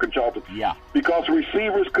collarbone broken, Charlton. Yeah. Because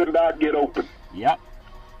receivers could not get open. Yep.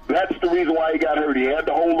 That's the reason why he got hurt. He had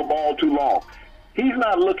to hold the ball too long. He's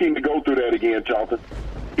not looking to go through that again, Charlton.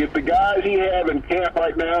 If the guys he have in camp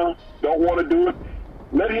right now don't want to do it,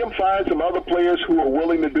 let him find some other players who are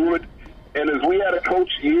willing to do it. And as we had a coach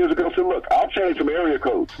years ago said, look, I'll change some area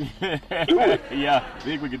codes. Do it. Yeah, I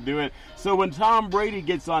think we could do it. So when Tom Brady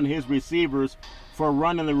gets on his receivers for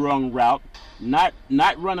running the wrong route, not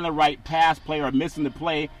running the right pass play or missing the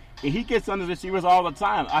play, he gets on his receivers all the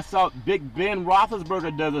time. I saw Big Ben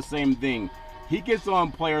Roethlisberger does the same thing. He gets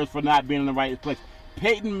on players for not being in the right place.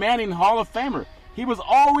 Peyton Manning, Hall of Famer. He was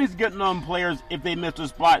always getting on players if they missed a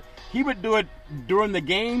spot. He would do it during the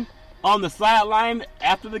game, on the sideline,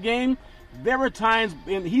 after the game. There were times,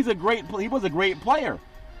 and he was a great player,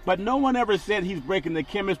 but no one ever said he's breaking the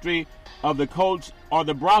chemistry of the coach or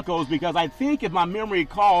the Broncos, because I think, if my memory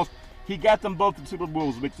calls, he got them both to Super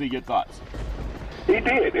Bowls. Vic, see your thoughts. He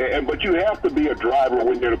did, but you have to be a driver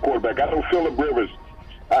when you're the quarterback. I know Phillip Rivers.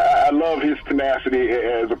 I love his tenacity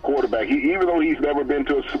as a quarterback. Even though he's never been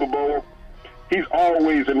to a Super Bowl, he's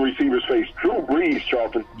always in receiver's face. Drew Brees,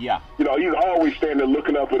 Charlton. Yeah. He's always standing there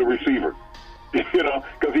looking up at the receiver,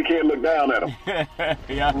 because he can't look down at him.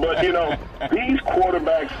 Yeah. But, these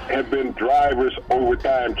quarterbacks have been drivers over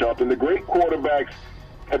time, Charlton. The great quarterbacks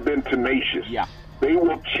have been tenacious. Yeah. They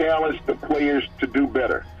will challenge the players to do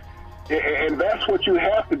better. And that's what you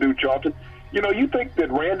have to do, Charlton. You think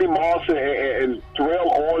that Randy Moss and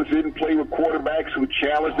Terrell Owens didn't play with quarterbacks who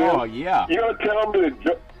challenged them? Oh, yeah. You're going to tell me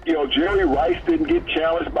that Jerry Rice didn't get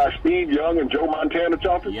challenged by Steve Young and Joe Montana,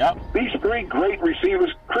 Charlton? Yep. These three great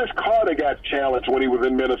receivers. Chris Carter got challenged when he was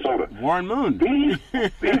in Minnesota. Warren Moon. These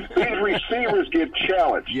receivers get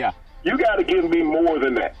challenged. Yeah. You got to give me more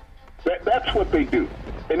than that. That's what they do.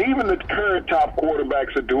 And even the current top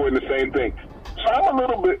quarterbacks are doing the same thing. So I'm a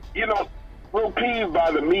little bit, little peeved by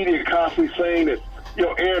the media constantly saying that,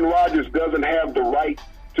 Aaron Rodgers doesn't have the right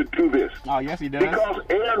to do this. Oh, yes, he does. Because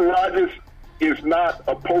Aaron Rodgers is not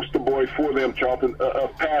a poster boy for them, Charlton,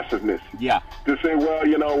 of passiveness. Yeah. To say, well,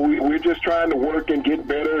 we're just trying to work and get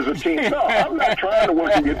better as a team. No, I'm not trying to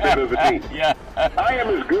work and get better as a team. Yeah. I am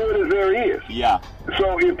as good as there is. Yeah.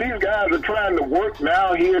 So if these guys are trying to work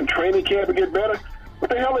now here in training camp and get better, what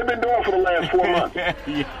the hell have they been doing for the last 4 months?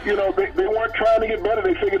 Yeah. They weren't trying to get better.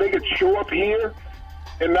 They figured they could show up here,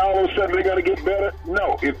 and now all of a sudden they're going to get better.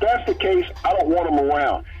 No, if that's the case, I don't want them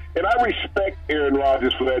around. And I respect Aaron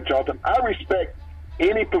Rodgers for that, Charlton. I respect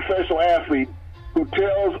any professional athlete who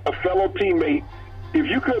tells a fellow teammate, if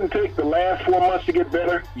you couldn't take the last 4 months to get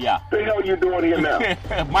better, the hell you doing here now?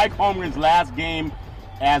 Mike Holmgren's last game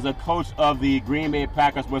as a coach of the Green Bay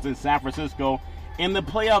Packers was in San Francisco. In the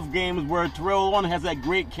playoff games where Terrell Owens has that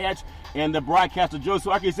great catch, and the broadcaster Joe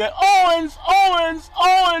Starkey said, Owens.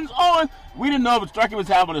 We didn't know if Starkey was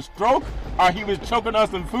having a stroke or he was choking on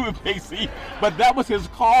some food, Pixie. But that was his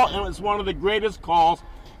call, and it's one of the greatest calls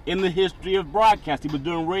in the history of broadcast. He was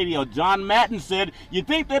doing radio. John Madden said, you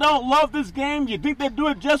think they don't love this game? You think they do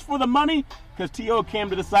it just for the money? Because T.O. came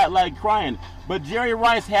to the sideline crying. But Jerry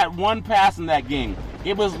Rice had one pass in that game.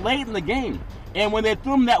 It was late in the game. And when they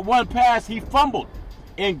threw him that one pass, he fumbled.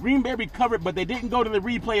 And Green Bay recovered, but they didn't go to the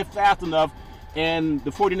replay fast enough. And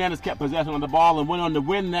the 49ers kept possession of the ball and went on to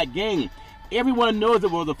win that game. Everyone knows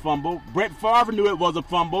it was a fumble. Brett Favre knew it was a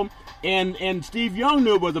fumble. And Steve Young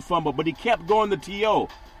knew it was a fumble, but he kept going to T.O.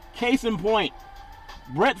 Case in point,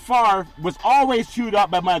 Brett Favre was always chewed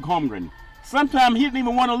out by Mike Holmgren. Sometimes he didn't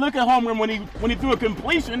even want to look at Holmgren when he threw a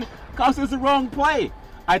completion because it's the wrong play.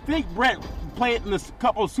 I think Brett played in a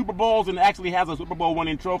couple of Super Bowls and actually has a Super Bowl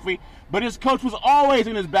winning trophy, but his coach was always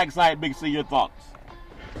in his backside. Big C, your thoughts?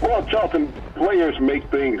 Well, Charlton, players make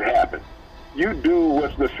things happen. You do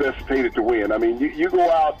what's necessitated to win. I mean, you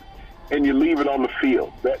go out and you leave it on the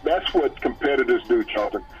field. That's what competitors do,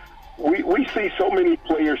 Charlton. We see so many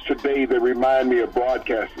players today that remind me of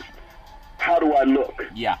broadcasters. How do I look?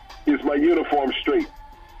 Yeah. Is my uniform straight?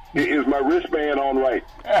 Is my wristband on right?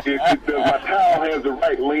 Does my towel have the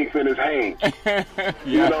right length in his hang? This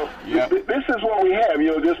is what we have.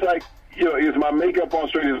 Just like, is my makeup on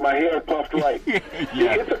straight? Is my hair puffed right?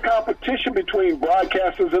 It's a competition between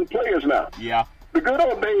broadcasters and players now. Yeah. The good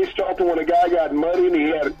old days, Charlton, when a guy got muddy and he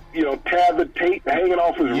had, tethered tape hanging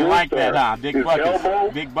off his wrist. You like that, huh?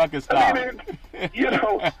 Big bucket style.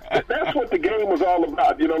 That's what the game was all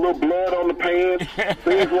about. A little blood on the pants,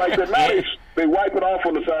 things like that. Now they wipe it off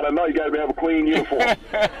on the side. I know you got to have a clean uniform.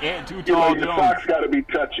 Too tall, your socks got to be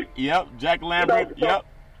touchy. Yep, Jack Lambert. Yep.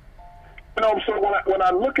 So when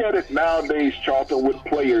I look at it nowadays, Charlton, with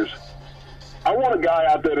players, I want a guy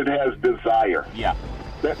out there that has desire. Yeah.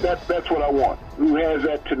 That's what I want. Who has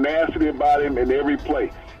that tenacity about him in every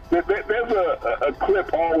play. There's a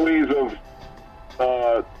clip always of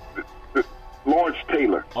Lawrence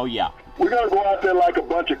Taylor. Oh, yeah. We're going to go out there like a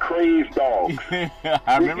bunch of crazed dogs.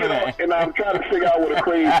 I remember that. And I'm trying to figure out what a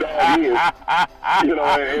crazed dog is.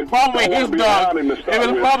 And probably his dog. It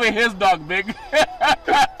was probably his dog, Big.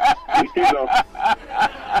 So,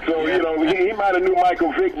 he might have knew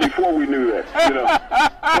Michael Vick before we knew that,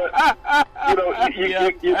 But,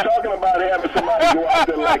 you're talking about having somebody go out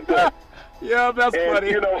there like that. Yeah, that's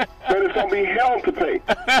funny. That it's going to be hell to pay.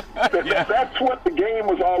 That's what the game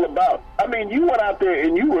was all about. I mean, you went out there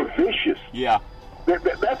and you were vicious. Yeah.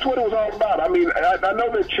 That's what it was all about. I mean, I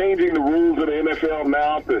know they're changing the rules of the NFL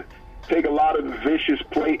now to take a lot of the vicious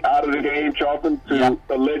play out of the game, Charlton, to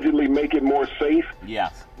allegedly make it more safe.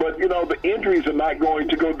 Yes. But, you know, the injuries are not going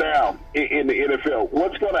to go down in the NFL.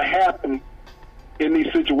 What's going to happen in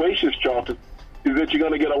these situations, Charlton, is that you're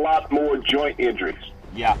going to get a lot more joint injuries.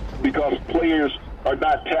 Yeah. Because players are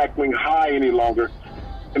not tackling high any longer,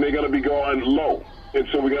 and they're going to be going low. And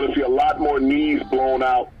so we're going to see a lot more knees blown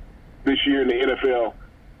out this year in the NFL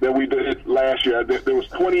than we did last year. There was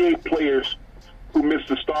 28 players who missed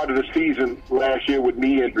the start of the season last year with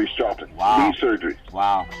knee injuries, Charlton. Wow. Knee surgeries.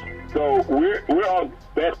 Wow. So we're on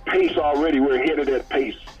that pace already. We're ahead of that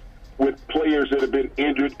pace with players that have been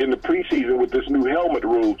injured in the preseason with this new helmet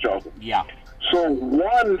rule, Charlton. Yeah. So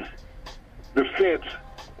one defense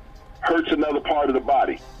hurts another part of the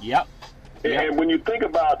body. Yep. And when you think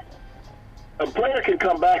about a player can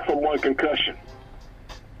come back from one concussion,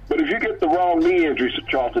 but if you get the wrong knee injury,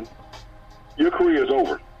 Charlton, your career is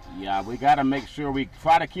over. Yeah, we got to make sure we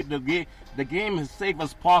try to keep the game as safe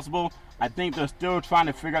as possible. I think they're still trying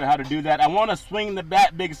to figure out how to do that. I want to swing the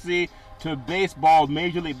bat, Big C, to baseball,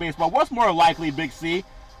 Major League Baseball. What's more likely, Big C,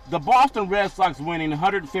 the Boston Red Sox winning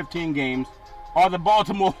 115 games or the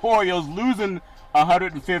Baltimore Orioles losing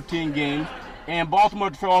 115 games? And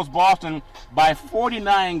Baltimore trails Boston by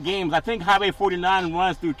 49 games. I think Highway 49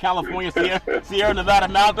 runs through California, Sierra Nevada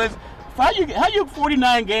mountains. How you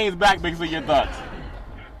 49 games back, Big C, your thoughts?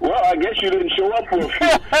 Well, I guess you didn't show up for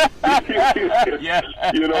a few. Yeah.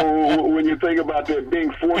 You know, when you think about there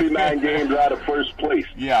being 49 games out of first place.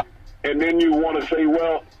 Yeah. And then you want to say,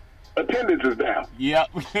 well, attendance is down. Yep.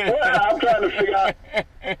 Well, I'm trying to figure out,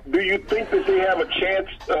 do you think that they have a chance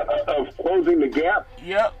of closing the gap?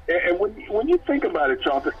 Yep. And when you think about it,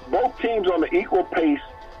 Charlton, both teams on the equal pace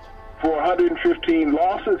for 115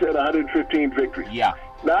 losses and 115 victories. Yeah.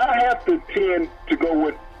 Now, I have to tend to go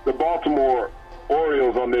with the Baltimore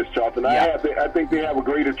Orioles on this, Charlton. Yeah. I think they have a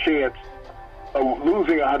greater chance of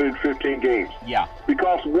losing 115 games. Yeah.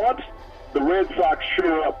 Because once the Red Sox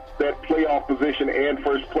shore up that playoff position and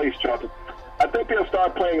first place, Charlton, I think they'll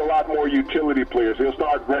start playing a lot more utility players. They'll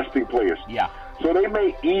start resting players. Yeah. So they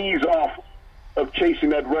may ease off of chasing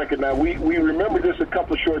that record. Now, we remember this a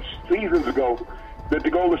couple of short seasons ago that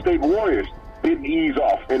the Golden State Warriors didn't ease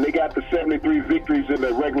off, and they got the 73 victories in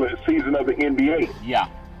the regular season of the NBA. Yeah.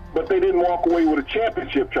 But they didn't walk away with a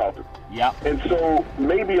championship, Charlton. Yeah. And so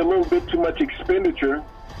maybe a little bit too much expenditure.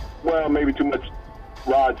 Well, maybe too much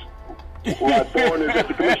Rod Thorne is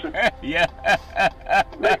the commissioner. Yeah.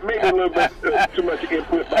 Maybe a little bit too much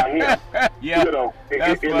input by him. Yeah. You know, in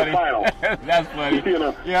the finals. That's funny. You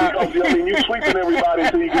know, yeah. Because I mean, you're sweeping everybody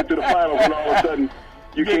until you get to the finals, and all of a sudden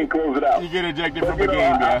you can't close it out. You get ejected from the game.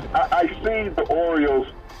 Yeah. I see the Orioles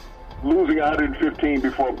losing 115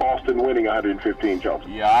 before Boston winning 115,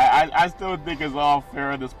 Charlton. Yeah, I still think it's all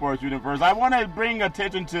fair in the sports universe. I want to bring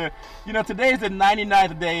attention to, today is the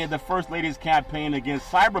 99th day of the First Lady's campaign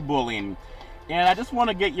against cyberbullying. And I just want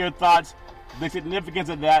to get your thoughts, the significance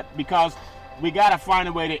of that, because we got to find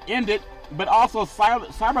a way to end it. But also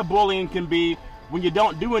cyberbullying can be when you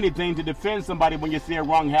don't do anything to defend somebody when you see a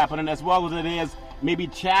wrong happening, as well as it is maybe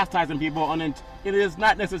chastising people. And it is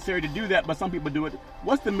not necessary to do that, but some people do it.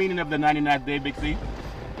 What's the meaning of the 99th day, Big C?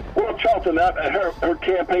 Well, Charlton, her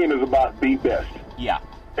campaign is about be best. Yeah.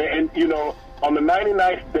 And on the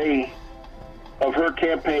 99th day of her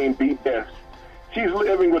campaign, be best, she's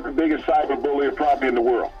living with the biggest cyberbullier probably in the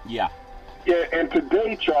world. Yeah. Yeah, and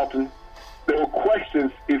today, Charlton, there were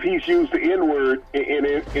questions if he's used the N-word in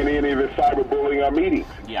any of his cyberbullying meetings.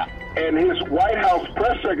 Yeah. And his White House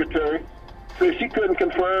press secretary said she couldn't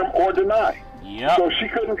confirm or deny. Yep. So she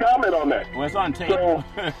couldn't comment on that. Well, it's on tape. So,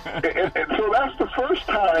 and so that's the first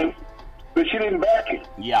time that she didn't back him.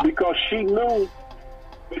 Yeah. Because she knew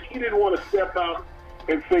that he didn't want to step out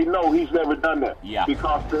and say, no, he's never done that. Yeah.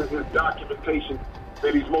 Because there's this documentation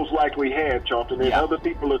that he's most likely had, Charlton. And other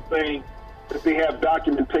people are saying that they have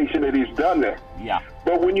documentation that he's done that. Yeah.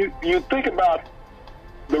 But when you think about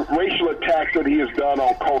the racial attacks that he has done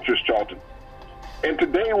on cultures, Charlton, and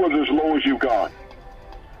today was as low as you've gone.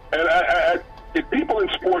 And if people in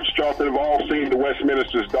sports, Charlton, have all seen the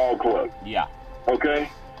Westminster's Dog Club. Yeah. Okay?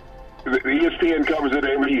 The ESPN covers it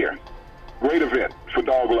every year. Great event for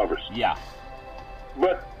dog lovers. Yeah.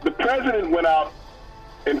 But the president went out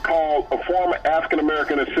and called a former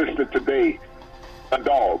African-American assistant today a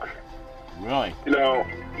dog. Really?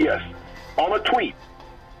 Yes. On a tweet,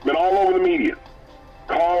 been all over the media,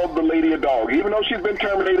 called the lady a dog, even though she's been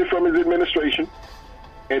terminated from his administration,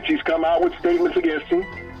 and she's come out with statements against him.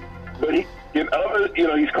 But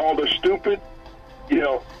he's called her stupid, in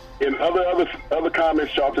other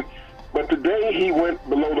comments, Charlton. But today he went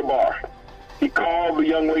below the bar. He called the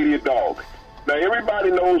young lady a dog. Now,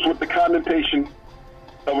 everybody knows what the connotation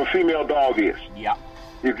of a female dog is. Yeah.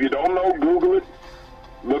 If you don't know, Google it.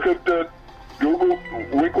 Look at the Google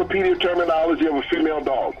Wikipedia terminology of a female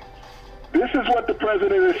dog. This is what the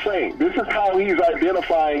president is saying. This is how he's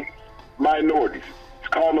identifying minorities. He's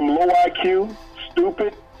calling them low IQ,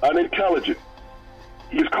 stupid, unintelligent.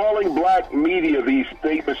 He's calling black media these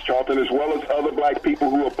statements, Charlton, as well as other black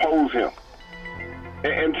people who oppose him.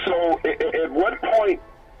 And so at what point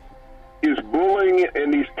is bullying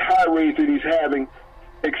and these tirades that he's having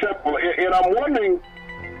acceptable? And I'm wondering,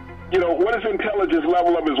 what is the intelligence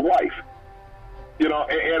level of his wife?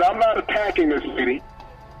 And I'm not attacking this lady,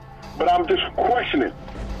 but I'm just questioning.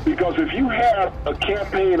 Because if you have a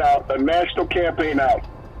campaign out, a national campaign out,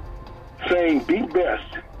 saying be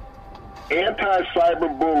best,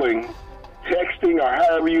 anti-cyberbullying, texting or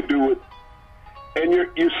however you do it, and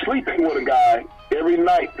you're sleeping with a guy every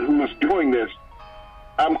night who is doing this,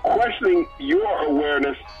 I'm questioning your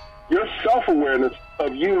awareness, your self-awareness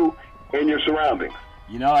of you and your surroundings.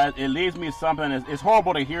 It leaves me something. It's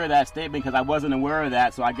horrible to hear that statement because I wasn't aware of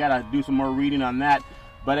that, so I got to do some more reading on that.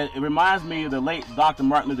 But it reminds me of the late Dr.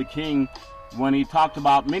 Martin Luther King when he talked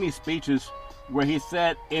about many speeches where he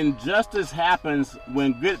said injustice happens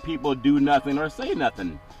when good people do nothing or say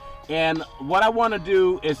nothing. And what I want to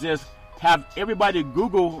do is just have everybody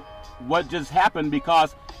Google what just happened,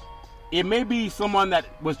 because it may be someone that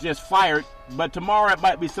was just fired, but tomorrow it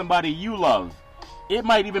might be somebody you love. It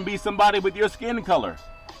might even be somebody with your skin color.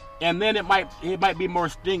 And then it might be more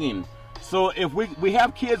stinging. So if we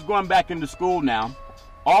have kids going back into school now,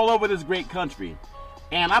 all over this great country,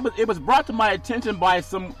 and it was brought to my attention by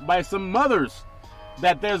some mothers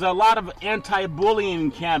that there's a lot of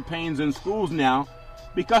anti-bullying campaigns in schools now,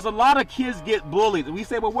 because a lot of kids get bullied. We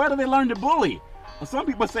say, well, where do they learn to bully? Well, some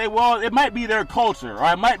people say, well, it might be their culture,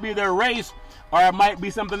 or it might be their race, or it might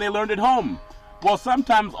be something they learned at home. Well,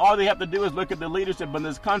 sometimes all they have to do is look at the leadership in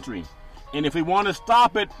this country. And if we want to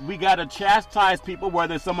stop it, we got to chastise people,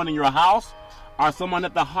 whether it's someone in your house or someone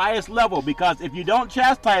at the highest level. Because if you don't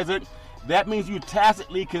chastise it, that means you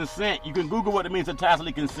tacitly consent. You can Google what it means to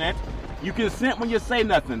tacitly consent. You consent when you say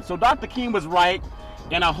nothing. So Dr. King was right,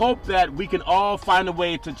 and I hope that we can all find a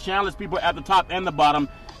way to challenge people at the top and the bottom.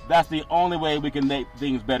 That's the only way we can make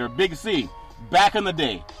things better. Big C, back in the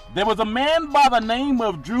day, there was a man by the name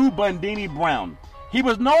of Drew Bundini Brown. He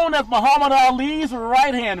was known as Muhammad Ali's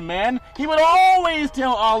right-hand man. He would always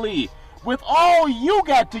tell Ali, with all you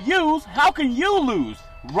got to use, how can you lose?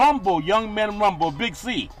 Rumble, young men, rumble. Big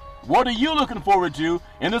C, what are you looking forward to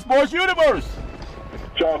in the sports universe?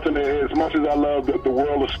 Charlton, as much as I love the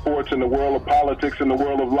world of sports and the world of politics and the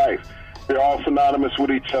world of life, they're all synonymous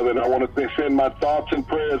with each other. And I want to send my thoughts and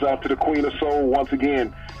prayers out to the Queen of Soul once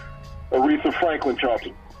again, Aretha Franklin,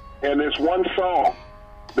 Charlton. And there's one song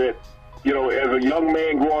that, as a young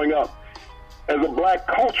man growing up, as a black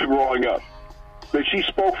culture growing up, that she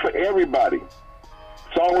spoke for everybody.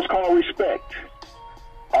 The song was called Respect.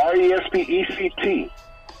 RESPECT.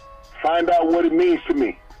 Find out what it means to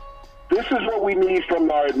me. This is what we need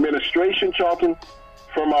from our administration, Charlton,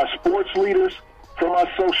 from our sports leaders, from our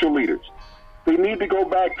social leaders. They need to go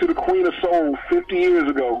back to the Queen of Soul 50 years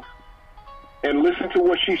ago and listen to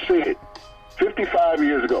what she said 55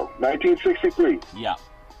 years ago, 1963. Yeah.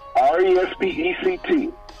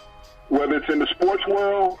 RESPECT. Whether it's in the sports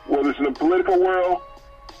world, whether it's in the political world,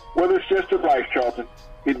 whether it's just in life, Charlton,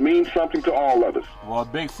 it means something to all of us. Well,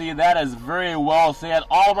 Big C, that is very well said.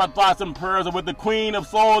 All of our thoughts and prayers are with the Queen of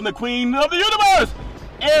Soul and the Queen of the Universe.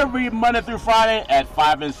 Every Monday through Friday at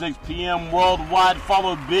 5 and 6 p.m. worldwide.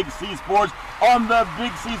 Follow Big C Sports on the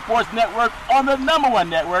Big C Sports Network, on the #1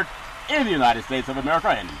 network in the United States of America.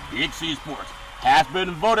 And Big C Sports has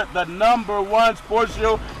been voted the #1 sports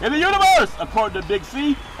show in the universe, according to Big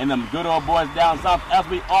C and them good old boys down south. As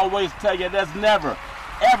we always tell you, there's never,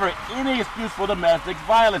 ever any excuse for domestic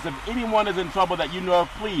violence. If anyone is in trouble that you know of,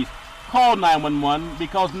 please call 911,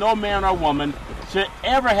 because no man or woman should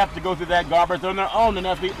ever have to go through that garbage on their own. And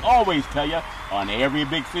as we always tell you on every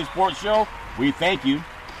Big C Sports show, we thank you,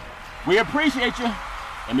 we appreciate you,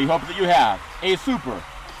 and we hope that you have a super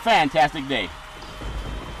fantastic day.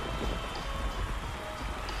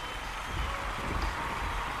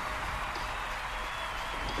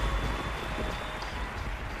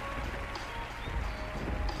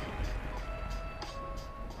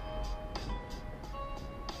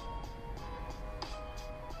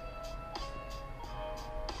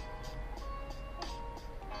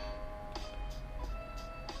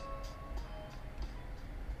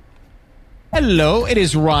 Hello, it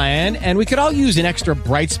is Ryan, and we could all use an extra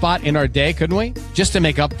bright spot in our day, couldn't we? Just to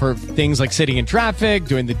make up for things like sitting in traffic,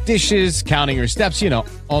 doing the dishes, counting your steps,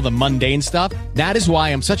 all the mundane stuff. That is why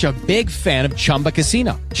I'm such a big fan of Chumba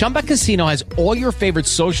Casino. Chumba Casino has all your favorite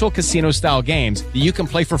social casino-style games that you can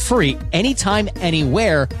play for free anytime,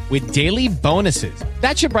 anywhere with daily bonuses.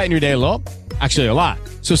 That should brighten your day a little. Actually, a lot.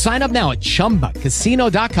 So sign up now at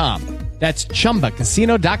ChumbaCasino.com. That's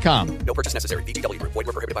ChumbaCasino.com. No purchase necessary. VGW Group. Void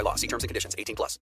where prohibited by law. See terms and conditions. 18+.